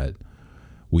was that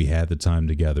we had the time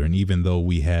together. And even though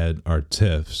we had our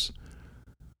tiffs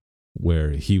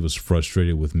where he was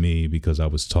frustrated with me because I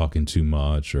was talking too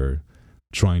much or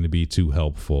trying to be too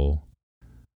helpful,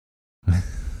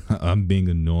 I'm being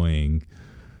annoying,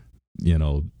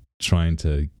 trying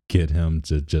to get him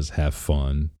to just have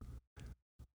fun,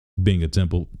 being a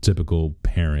typical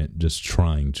parent, just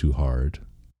trying too hard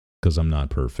because I'm not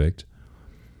perfect.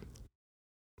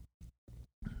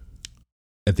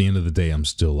 At the end of the day, I'm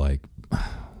still like,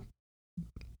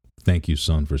 thank you,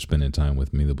 son, for spending time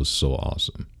with me. That was so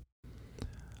awesome.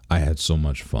 I had so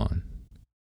much fun.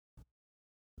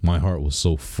 My heart was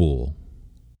so full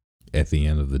at the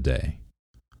end of the day,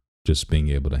 just being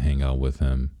able to hang out with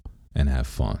him and have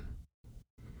fun.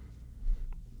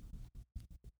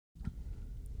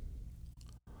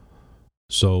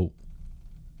 So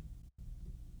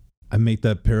I make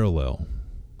that parallel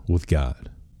with God.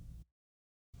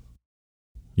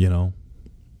 I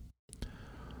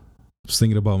was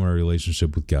thinking about my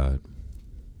relationship with God,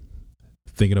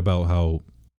 thinking about how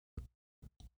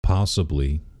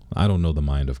possibly I don't know the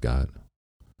mind of God.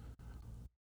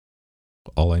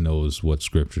 All I know is what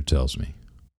Scripture tells me.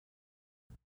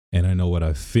 And I know what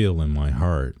I feel in my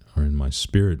heart or in my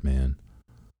spirit, man,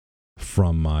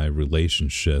 from my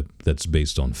relationship that's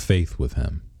based on faith with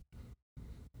him.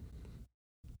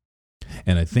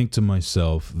 And I think to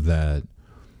myself that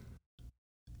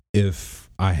if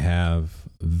I have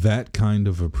that kind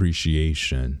of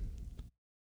appreciation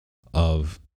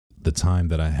of the time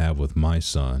that I have with my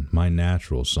son, my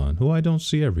natural son, who I don't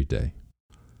see every day,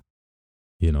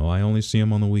 I only see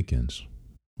him on the weekends,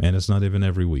 and it's not even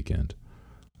every weekend.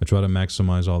 I try to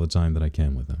maximize all the time that I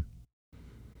can with him.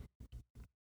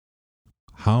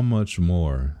 How much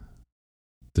more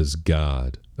does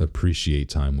God appreciate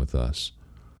time with us?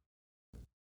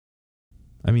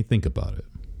 I mean, think about it.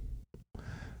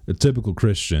 A typical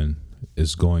Christian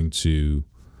is going to,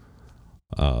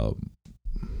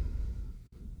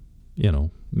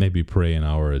 maybe pray an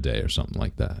hour a day or something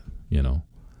like that,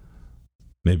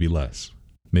 maybe less,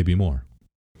 maybe more.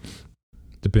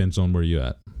 Depends on where you're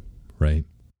at, right?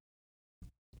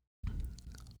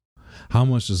 How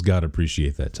much does God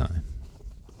appreciate that time?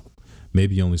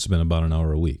 Maybe you only spend about an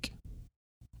hour a week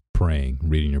praying,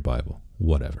 reading your Bible,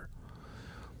 whatever.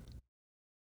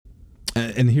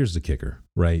 And here's the kicker,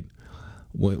 right?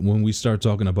 When we start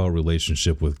talking about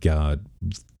relationship with God,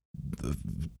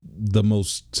 the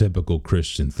most typical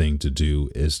Christian thing to do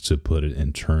is to put it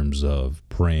in terms of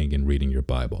praying and reading your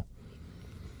Bible.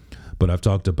 But I've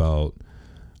talked about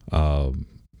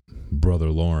Brother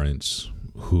Lawrence,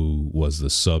 who was the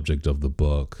subject of the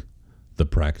book, The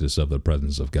Practice of the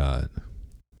Presence of God.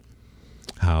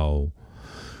 How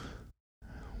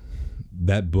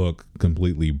that book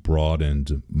completely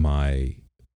broadened my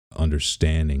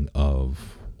understanding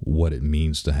of what it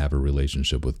means to have a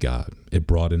relationship with God. It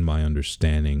broadened my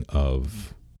understanding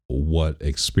of what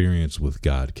experience with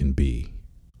God can be.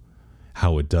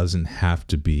 How it doesn't have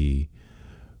to be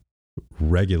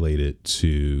regulated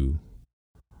to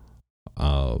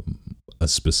a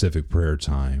specific prayer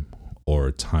time or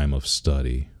a time of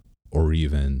study or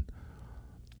even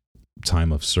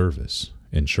time of service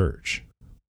in church.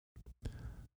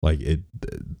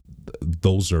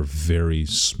 Those are very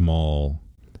small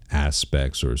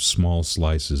aspects or small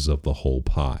slices of the whole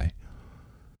pie,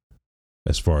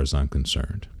 as far as I'm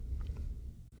concerned.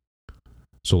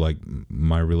 So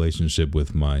my relationship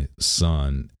with my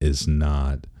son is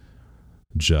not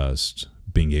just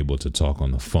being able to talk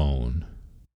on the phone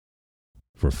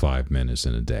for 5 minutes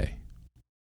in a day.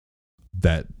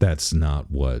 That is not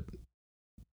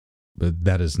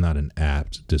an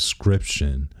apt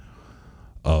description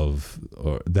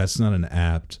or that's not an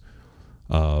apt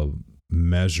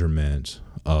measurement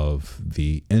of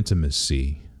the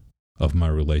intimacy of my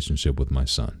relationship with my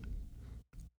son.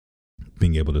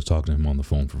 Being able to talk to him on the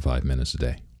phone for 5 minutes a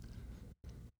day.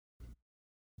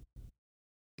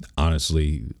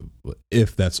 Honestly,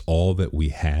 if that's all that we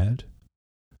had,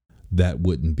 that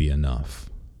wouldn't be enough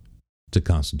to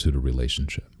constitute a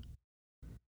relationship.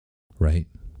 Right?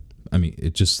 I mean,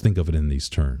 just think of it in these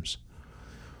terms.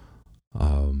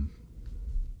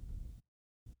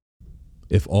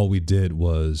 If all we did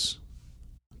was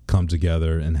come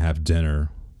together and have dinner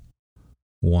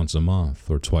once a month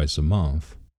or twice a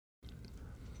month,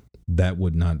 that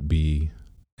would not be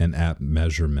an apt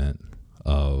measurement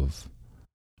of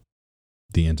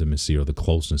the intimacy or the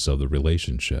closeness of the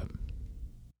relationship.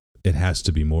 It has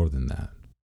to be more than that.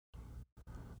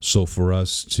 So for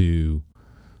us to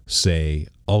say,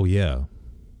 oh yeah,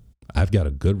 I've got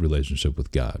a good relationship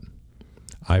with God.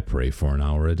 I pray for an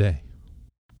hour a day.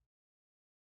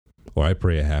 Or I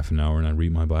pray a half an hour and I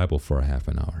read my Bible for a half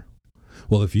an hour.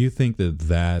 Well, if you think that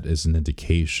that is an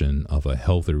indication of a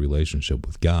healthy relationship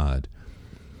with God,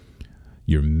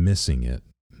 you're missing it.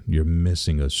 You're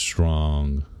missing a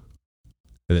strong...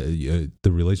 the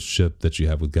relationship that you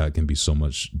have with God can be so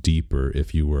much deeper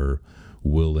if you were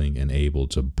willing and able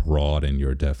to broaden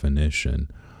your definition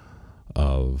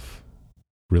of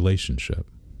relationship.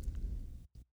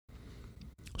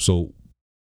 So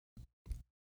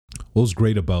what was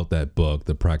great about that book,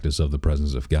 The Practice of the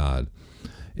Presence of God,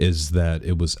 is that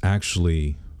it was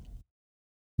actually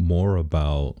more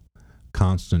about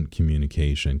constant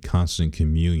communication, constant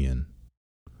communion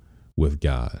with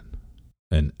God,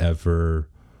 an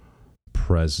ever-present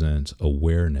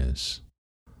awareness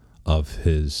of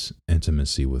his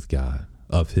intimacy with God,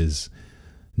 of his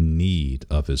need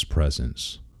of his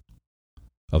presence,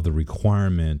 of the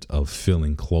requirement of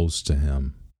feeling close to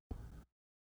him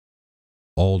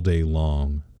all day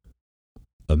long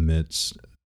amidst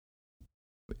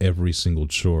every single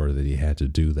chore that he had to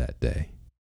do that day,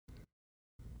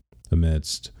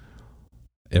 amidst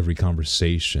every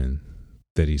conversation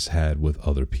that he's had with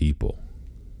other people.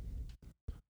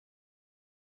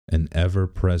 An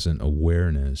ever-present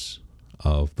awareness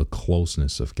of the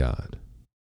closeness of God,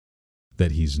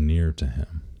 that he's near to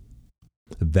him.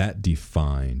 That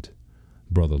defined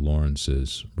Brother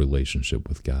Lawrence's relationship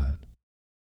with God.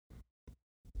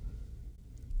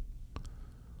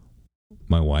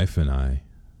 My wife and I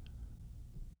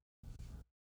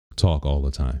talk all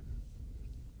the time.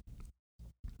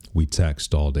 We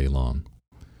text all day long.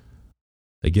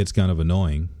 It gets kind of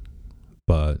annoying,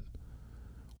 but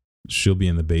she'll be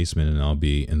in the basement and I'll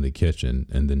be in the kitchen,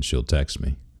 and then she'll text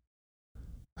me.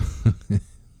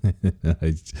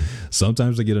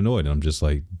 Sometimes I get annoyed and I'm just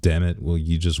like, damn it, will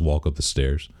you just walk up the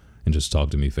stairs and just talk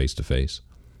to me face to face?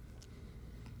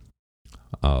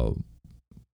 But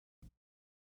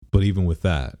even with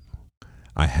that,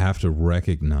 I have to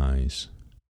recognize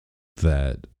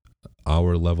that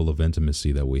our level of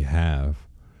intimacy that we have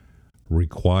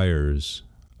requires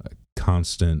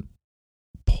constant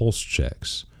pulse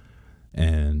checks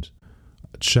and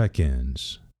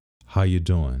check-ins. How you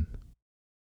doing?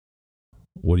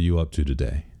 What are you up to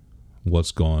today?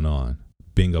 What's going on?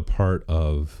 Being a part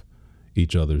of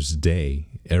each other's day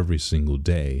every single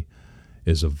day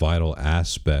is a vital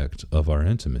aspect of our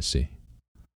intimacy.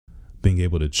 Being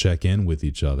able to check in with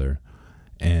each other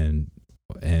and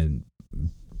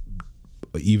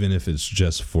even if it's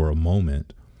just for a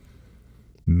moment,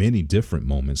 many different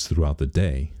moments throughout the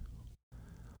day,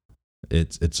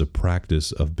 it's a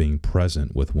practice of being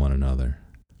present with one another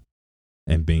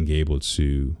and being able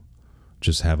to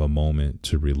just have a moment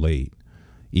to relate,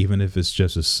 even if it's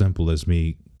just as simple as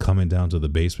me coming down to the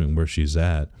basement where she's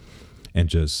at and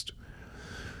just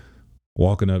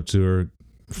walking up to her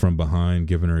from behind,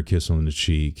 giving her a kiss on the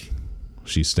cheek.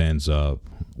 She stands up,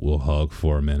 we'll hug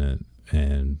for a minute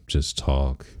and just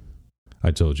talk.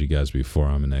 I told you guys before,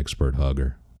 I'm an expert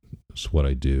hugger. It's what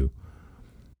I do.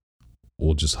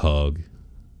 We'll just hug,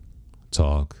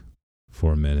 talk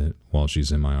for a minute while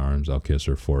she's in my arms. I'll kiss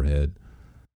her forehead,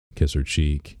 kiss her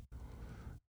cheek,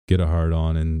 get a hard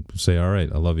on and say, all right,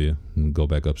 I love you, and go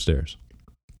back upstairs.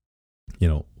 You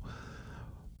know,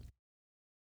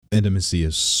 intimacy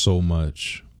is so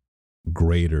much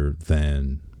greater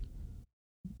than,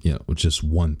 you know, just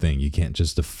one thing. You can't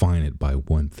just define it by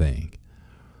one thing.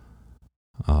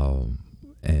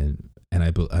 And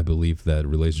I believe that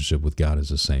relationship with God is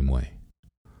the same way.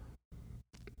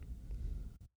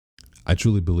 I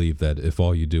truly believe that if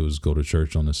all you do is go to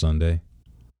church on a Sunday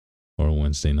or a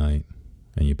Wednesday night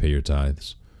and you pay your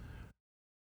tithes,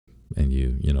 and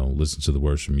you listen to the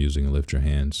worship music and lift your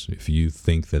hands, if you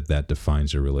think that that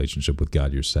defines your relationship with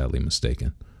God, you're sadly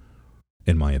mistaken,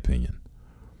 in my opinion.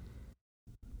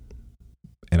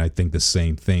 And I think the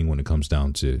same thing when it comes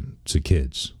down to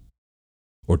kids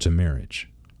or to marriage.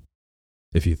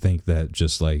 If you think that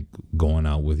just like going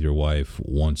out with your wife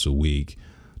once a week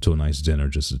to a nice dinner,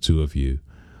 just the two of you,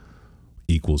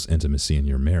 equals intimacy in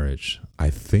your marriage, I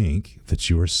think that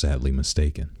you are sadly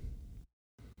mistaken.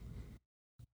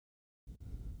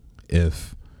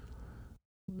 If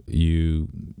you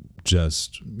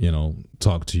just,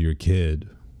 talk to your kid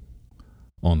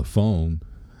on the phone,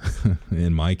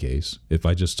 in my case, if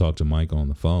I just talk to Mike on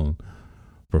the phone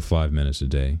for 5 minutes a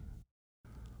day,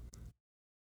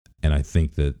 and I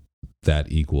think that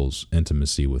that equals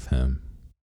intimacy with him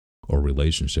or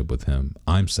relationship with him,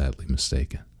 I'm sadly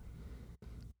mistaken.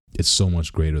 It's so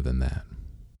much greater than that.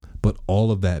 But all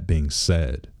of that being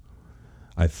said,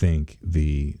 I think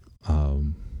the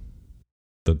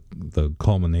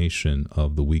culmination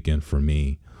of the weekend for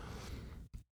me,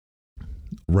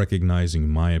 recognizing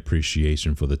my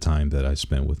appreciation for the time that I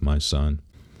spent with my son,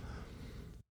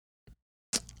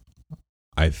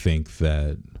 I think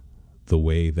that the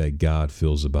way that God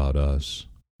feels about us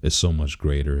is so much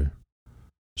greater,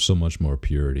 so much more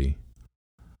purity,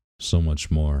 so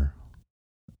much more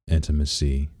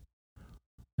intimacy,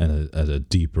 and a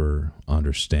deeper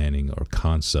understanding or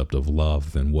concept of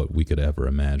love than what we could ever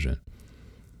imagine.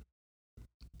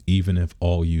 Even if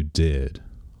all you did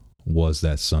was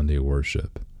that Sunday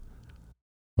worship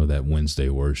or that Wednesday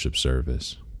worship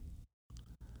service,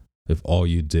 if all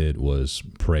you did was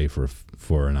pray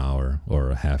for an hour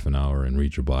or a half an hour and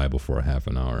read your Bible for a half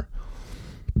an hour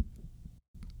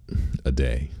a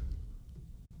day,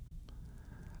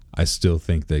 I still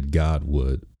think that God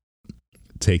would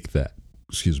take that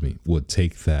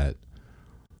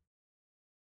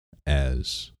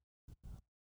as,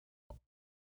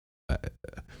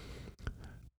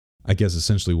 I guess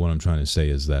essentially what I'm trying to say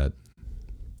is that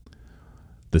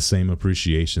the same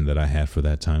appreciation that I had for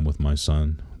that time with my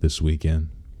son this weekend,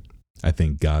 I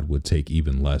think God would take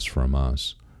even less from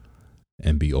us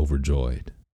and be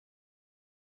overjoyed.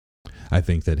 I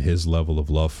think that his level of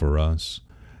love for us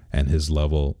and his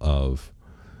level of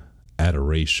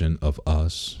adoration of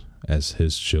us as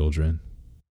his children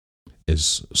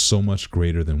is so much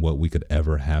greater than what we could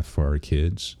ever have for our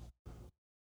kids,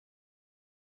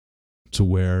 to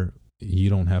where you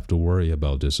don't have to worry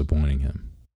about disappointing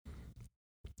him.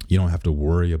 You don't have to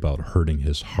worry about hurting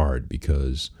his heart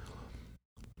because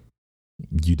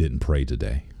you didn't pray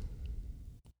today,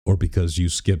 or because you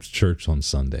skipped church on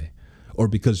Sunday, or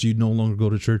because you no longer go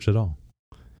to church at all.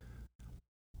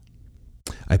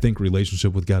 I think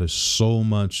relationship with God is so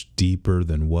much deeper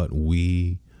than what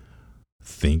we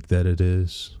think that it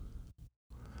is,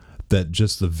 that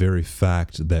just the very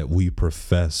fact that we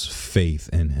profess faith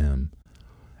in him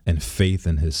and faith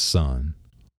in his son,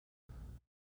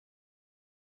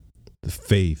 the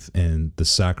faith in the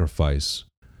sacrifice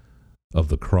of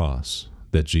the cross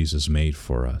that Jesus made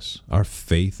for us, our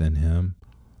faith in him,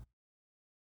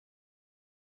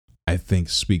 I think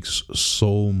speaks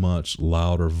so much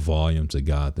louder volume to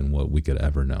God than what we could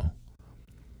ever know.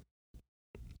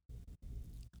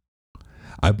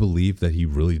 I believe that he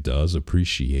really does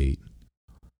appreciate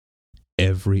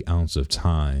every ounce of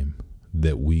time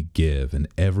that we give and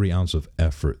every ounce of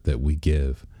effort that we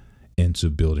give into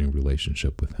building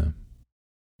relationship with him.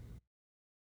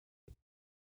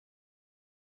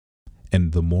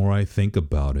 And the more I think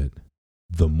about it,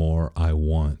 the more I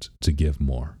want to give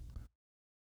more.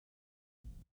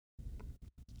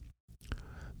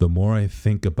 The more I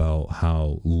think about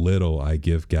how little I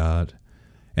give God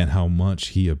and how much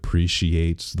he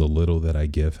appreciates the little that I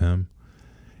give him,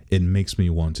 it makes me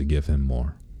want to give him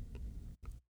more.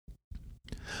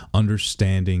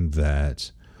 Understanding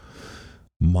that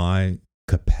my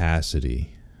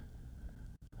capacity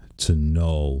to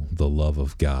know the love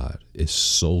of God is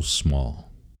so small,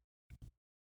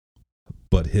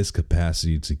 but his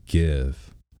capacity to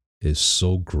give is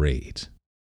so great,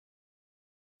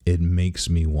 it makes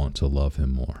me want to love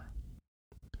him more.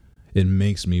 It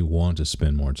makes me want to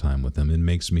spend more time with him. It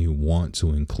makes me want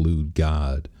to include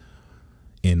God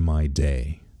in my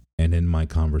day and in my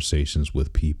conversations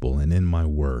with people and in my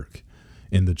work,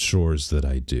 in the chores that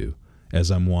I do, as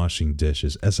I'm washing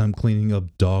dishes, as I'm cleaning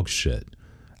up dog shit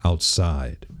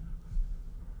outside.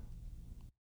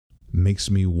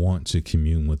 Makes me want to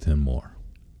commune with him more.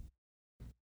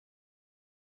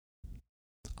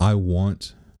 I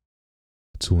want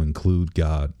to include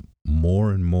God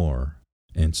more and more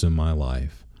into my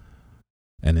life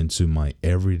and into my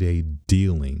everyday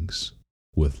dealings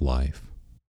with life.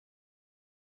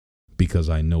 because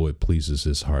I know it pleases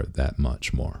his heart that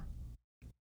much more.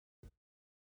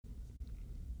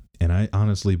 And I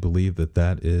honestly believe that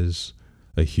that is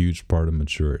a huge part of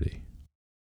maturity.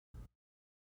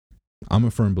 I'm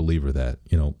a firm believer that,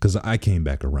 because I came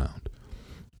back around.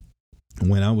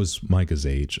 When I was Micah's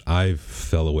age, I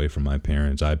fell away from my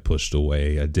parents. I pushed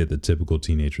away. I did the typical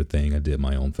teenager thing. I did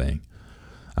my own thing.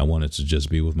 I wanted to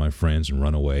just be with my friends and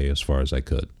run away as far as I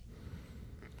could.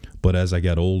 But as I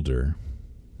got older,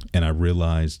 and I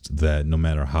realized that no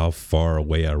matter how far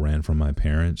away I ran from my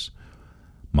parents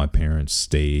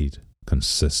stayed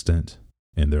consistent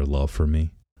in their love for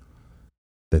me,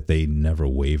 that they never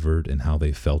wavered in how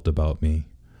they felt about me,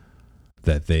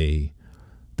 that they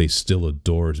still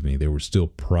adored me. They were still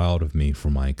proud of me for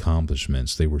my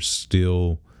accomplishments. They were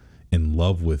still in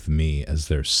love with me as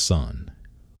their son.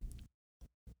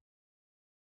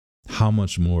 How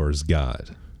much more is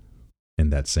God in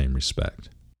that same respect?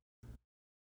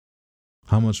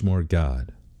 How much more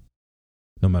God?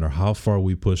 No matter how far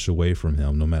we push away from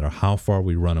him, no matter how far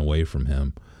we run away from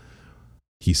him,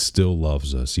 he still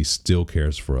loves us. He still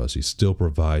cares for us. He still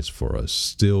provides for us,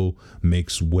 still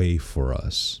makes way for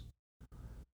us,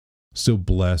 still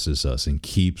blesses us and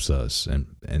keeps us,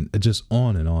 and just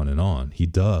on and on and on. He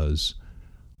does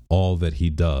all that he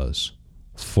does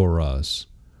for us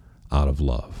out of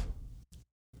love,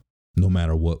 no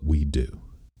matter what we do.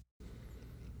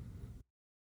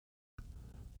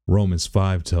 Romans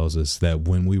 5 tells us that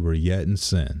when we were yet in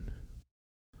sin,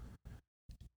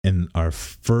 in our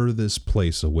furthest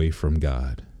place away from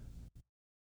God,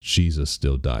 Jesus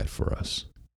still died for us.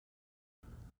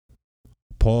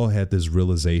 Paul had this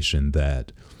realization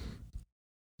that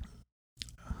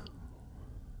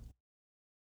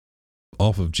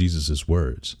off of Jesus'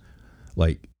 words,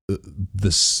 like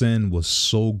the sin was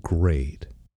so great,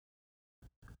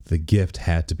 the gift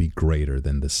had to be greater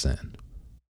than the sin.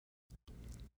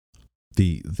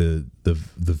 The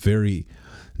very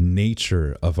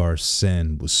nature of our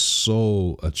sin was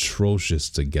so atrocious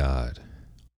to God.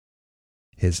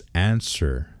 His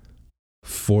answer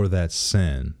for that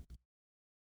sin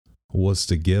was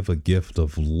to give a gift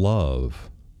of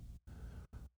love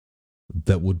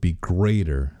that would be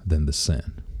greater than the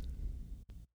sin,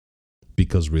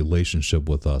 because relationship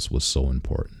with us was so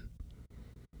important.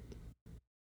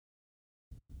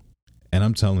 And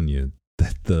I'm telling you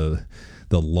that the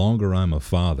longer I'm a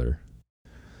father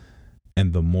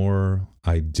and the more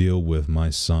I deal with my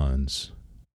sons,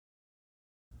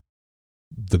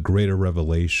 the greater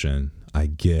revelation I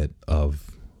get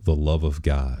of the love of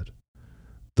God,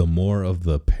 the more of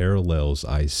the parallels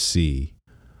I see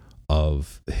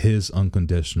of his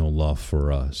unconditional love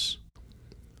for us.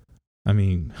 I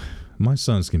mean, my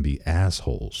sons can be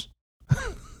assholes.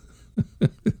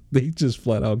 They just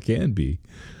flat out can be.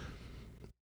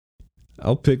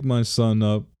 I'll pick my son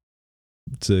up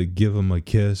to give him a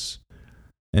kiss,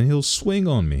 and he'll swing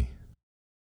on me.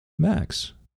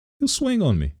 Max, he'll swing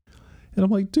on me. And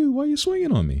I'm like, dude, why are you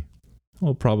swinging on me?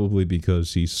 Well, probably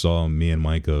because he saw me and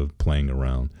Micah playing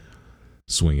around,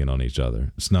 swinging on each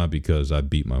other. It's not because I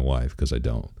beat my wife, because I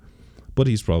don't. But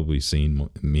he's probably seen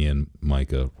me and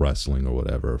Micah wrestling or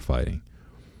whatever, or fighting.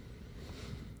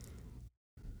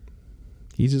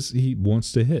 He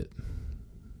wants to hit.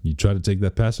 You try to take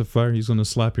that pacifier, he's going to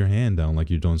slap your hand down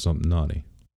like you're doing something naughty.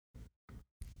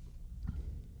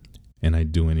 And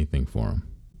I'd do anything for him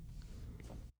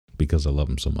because I love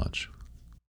him so much.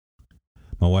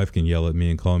 My wife can yell at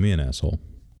me and call me an asshole,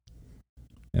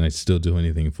 and I'd still do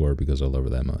anything for her because I love her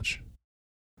that much.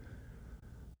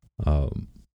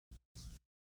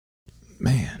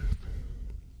 Man,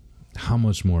 how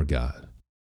much more God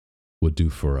would do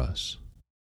for us,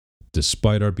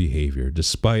 despite our behavior,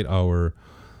 despite our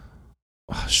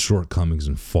shortcomings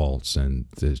and faults, and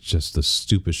just the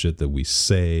stupid shit that we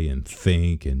say and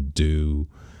think and do,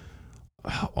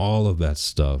 all of that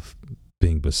stuff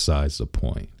being besides the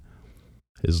point.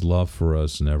 His love for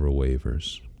us never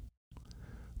wavers.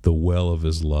 The well of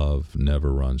his love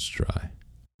never runs dry.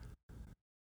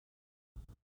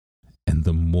 And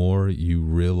the more you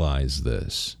realize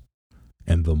this,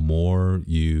 and the more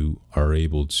you are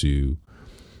able to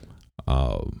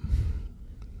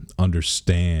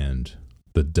understand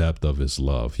the depth of his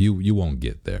love, you won't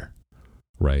get there,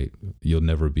 right? You'll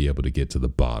never be able to get to the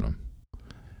bottom.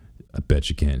 I bet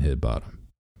you can't hit bottom.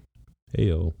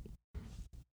 Heyo.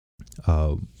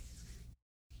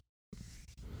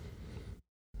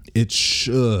 It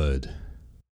should,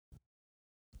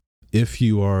 if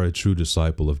you are a true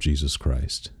disciple of Jesus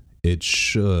Christ, it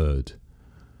should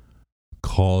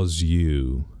cause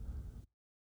you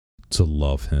to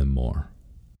love him more.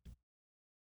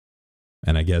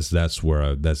 And I guess that's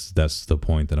where that's the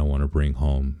point that I want to bring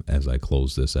home as I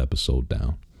close this episode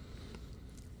down.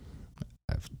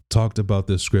 I've talked about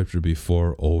this scripture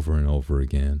before over and over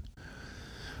again.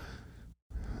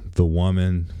 The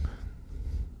woman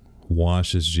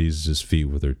washes Jesus' feet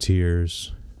with her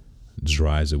tears,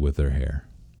 dries it with her hair.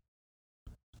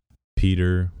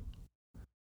 Peter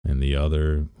and the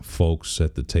other folks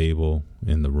at the table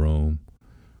in the room,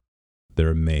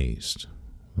 they're amazed.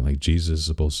 Like, Jesus is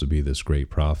supposed to be this great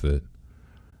prophet.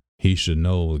 He should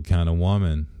know the kind of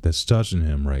woman that's touching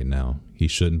him right now. He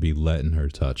shouldn't be letting her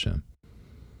touch him.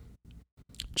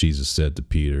 Jesus said to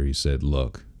Peter, he said,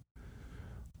 look,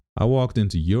 I walked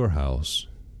into your house.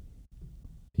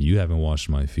 You haven't washed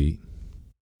my feet.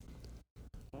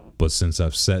 But since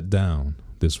I've sat down,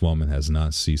 this woman has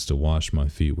not ceased to wash my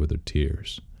feet with her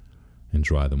tears and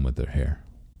dry them with her hair.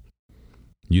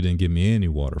 You didn't give me any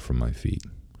water from my feet.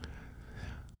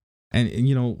 And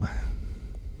you know,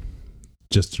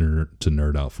 just to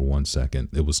nerd out for 1 second,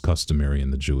 it was customary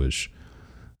in the Jewish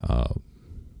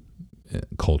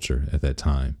culture at that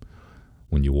time,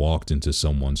 when you walked into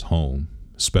someone's home,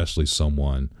 especially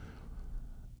someone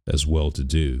as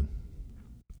well-to-do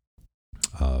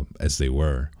as they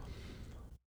were,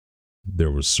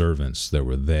 there were servants that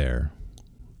were there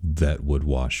that would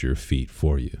wash your feet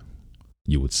for you.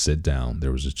 You would sit down.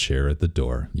 There was a chair at the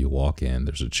door. You walk in.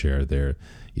 There's a chair there.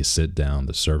 You sit down.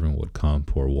 The servant would come,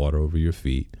 pour water over your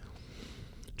feet,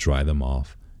 dry them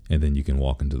off, and then you can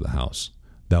walk into the house.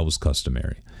 That was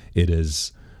customary. It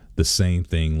is the same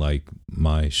thing like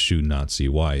my shoe Nazi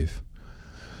wife.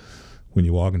 When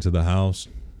you walk into the house,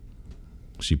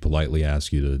 she politely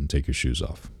asks you to take your shoes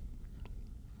off.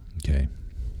 Okay?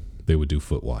 They would do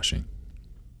foot washing.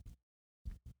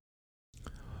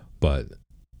 But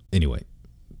anyway,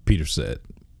 Peter said,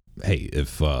 hey,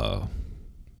 if, or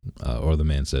the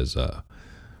man says,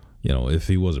 if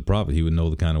he was a prophet, he would know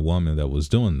the kind of woman that was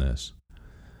doing this.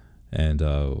 And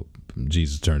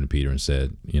Jesus turned to Peter and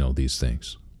said, these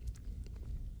things.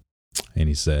 And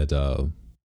he said,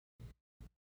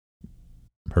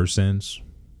 her sins,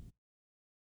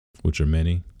 which are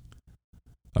many,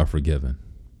 are forgiven,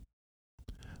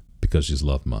 because she's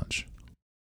loved much.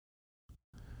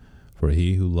 For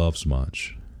he who loves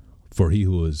much, for he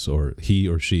who is, or he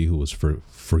or she who was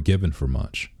forgiven for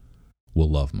much, will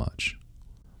love much.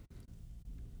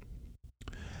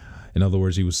 In other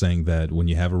words, he was saying that when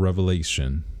you have a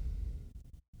revelation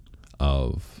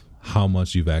of how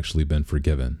much you've actually been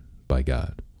forgiven by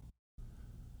God,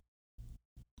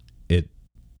 it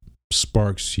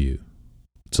sparks you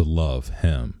to love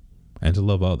him and to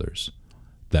love others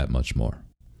that much more.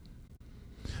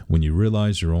 When you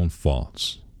realize your own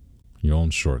faults, your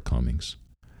own shortcomings,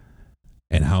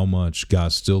 and how much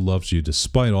God still loves you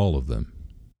despite all of them,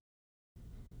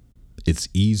 it's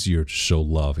easier to show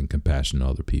love and compassion to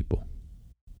other people.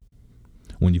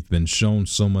 When you've been shown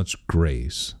so much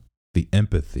grace, the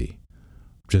empathy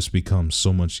just becomes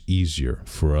so much easier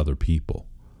for other people,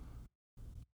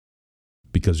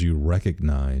 because you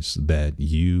recognize that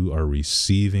you are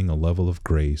receiving a level of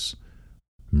grace,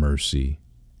 mercy,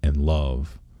 and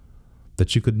love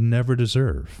that you could never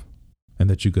deserve and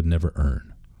that you could never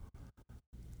earn.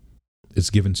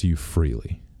 It's given to you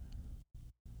freely,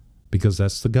 because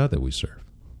that's the God that we serve.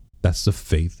 That's the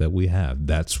faith that we have.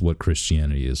 That's what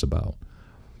Christianity is about.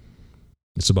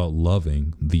 It's about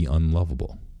loving the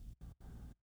unlovable.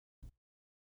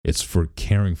 It's for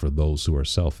caring for those who are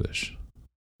selfish.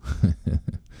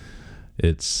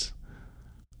 It's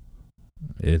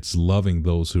loving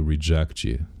those who reject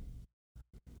you.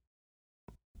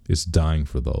 It's dying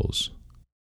for those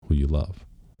who you love.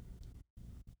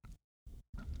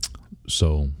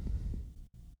 So,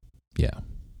 yeah.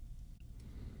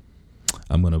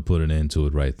 I'm going to put an end to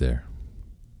it right there.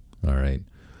 All right.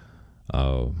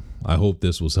 I hope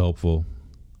this was helpful.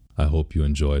 I hope you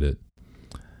enjoyed it.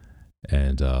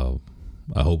 And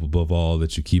I hope above all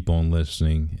that you keep on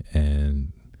listening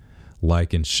and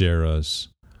like and share us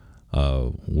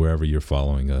wherever you're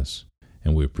following us.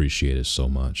 And we appreciate it so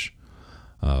much.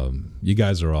 You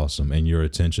guys are awesome, and your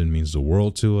attention means the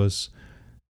world to us.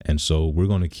 And so we're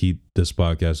going to keep this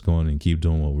podcast going and keep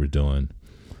doing what we're doing.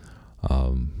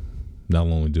 Not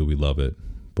only do we love it,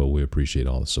 but we appreciate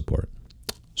all the support.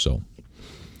 So,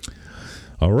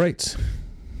 all right.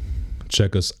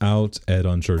 Check us out at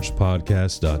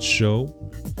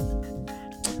unchurchedpodcast.show.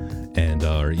 And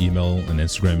our email and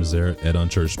Instagram is there at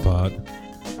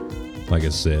unchurchedpod. Like I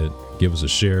said, give us a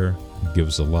share, give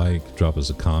us a like, drop us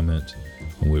a comment,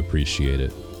 and we appreciate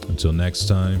it. Until next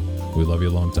time, we love you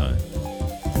a long time.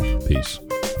 Peace.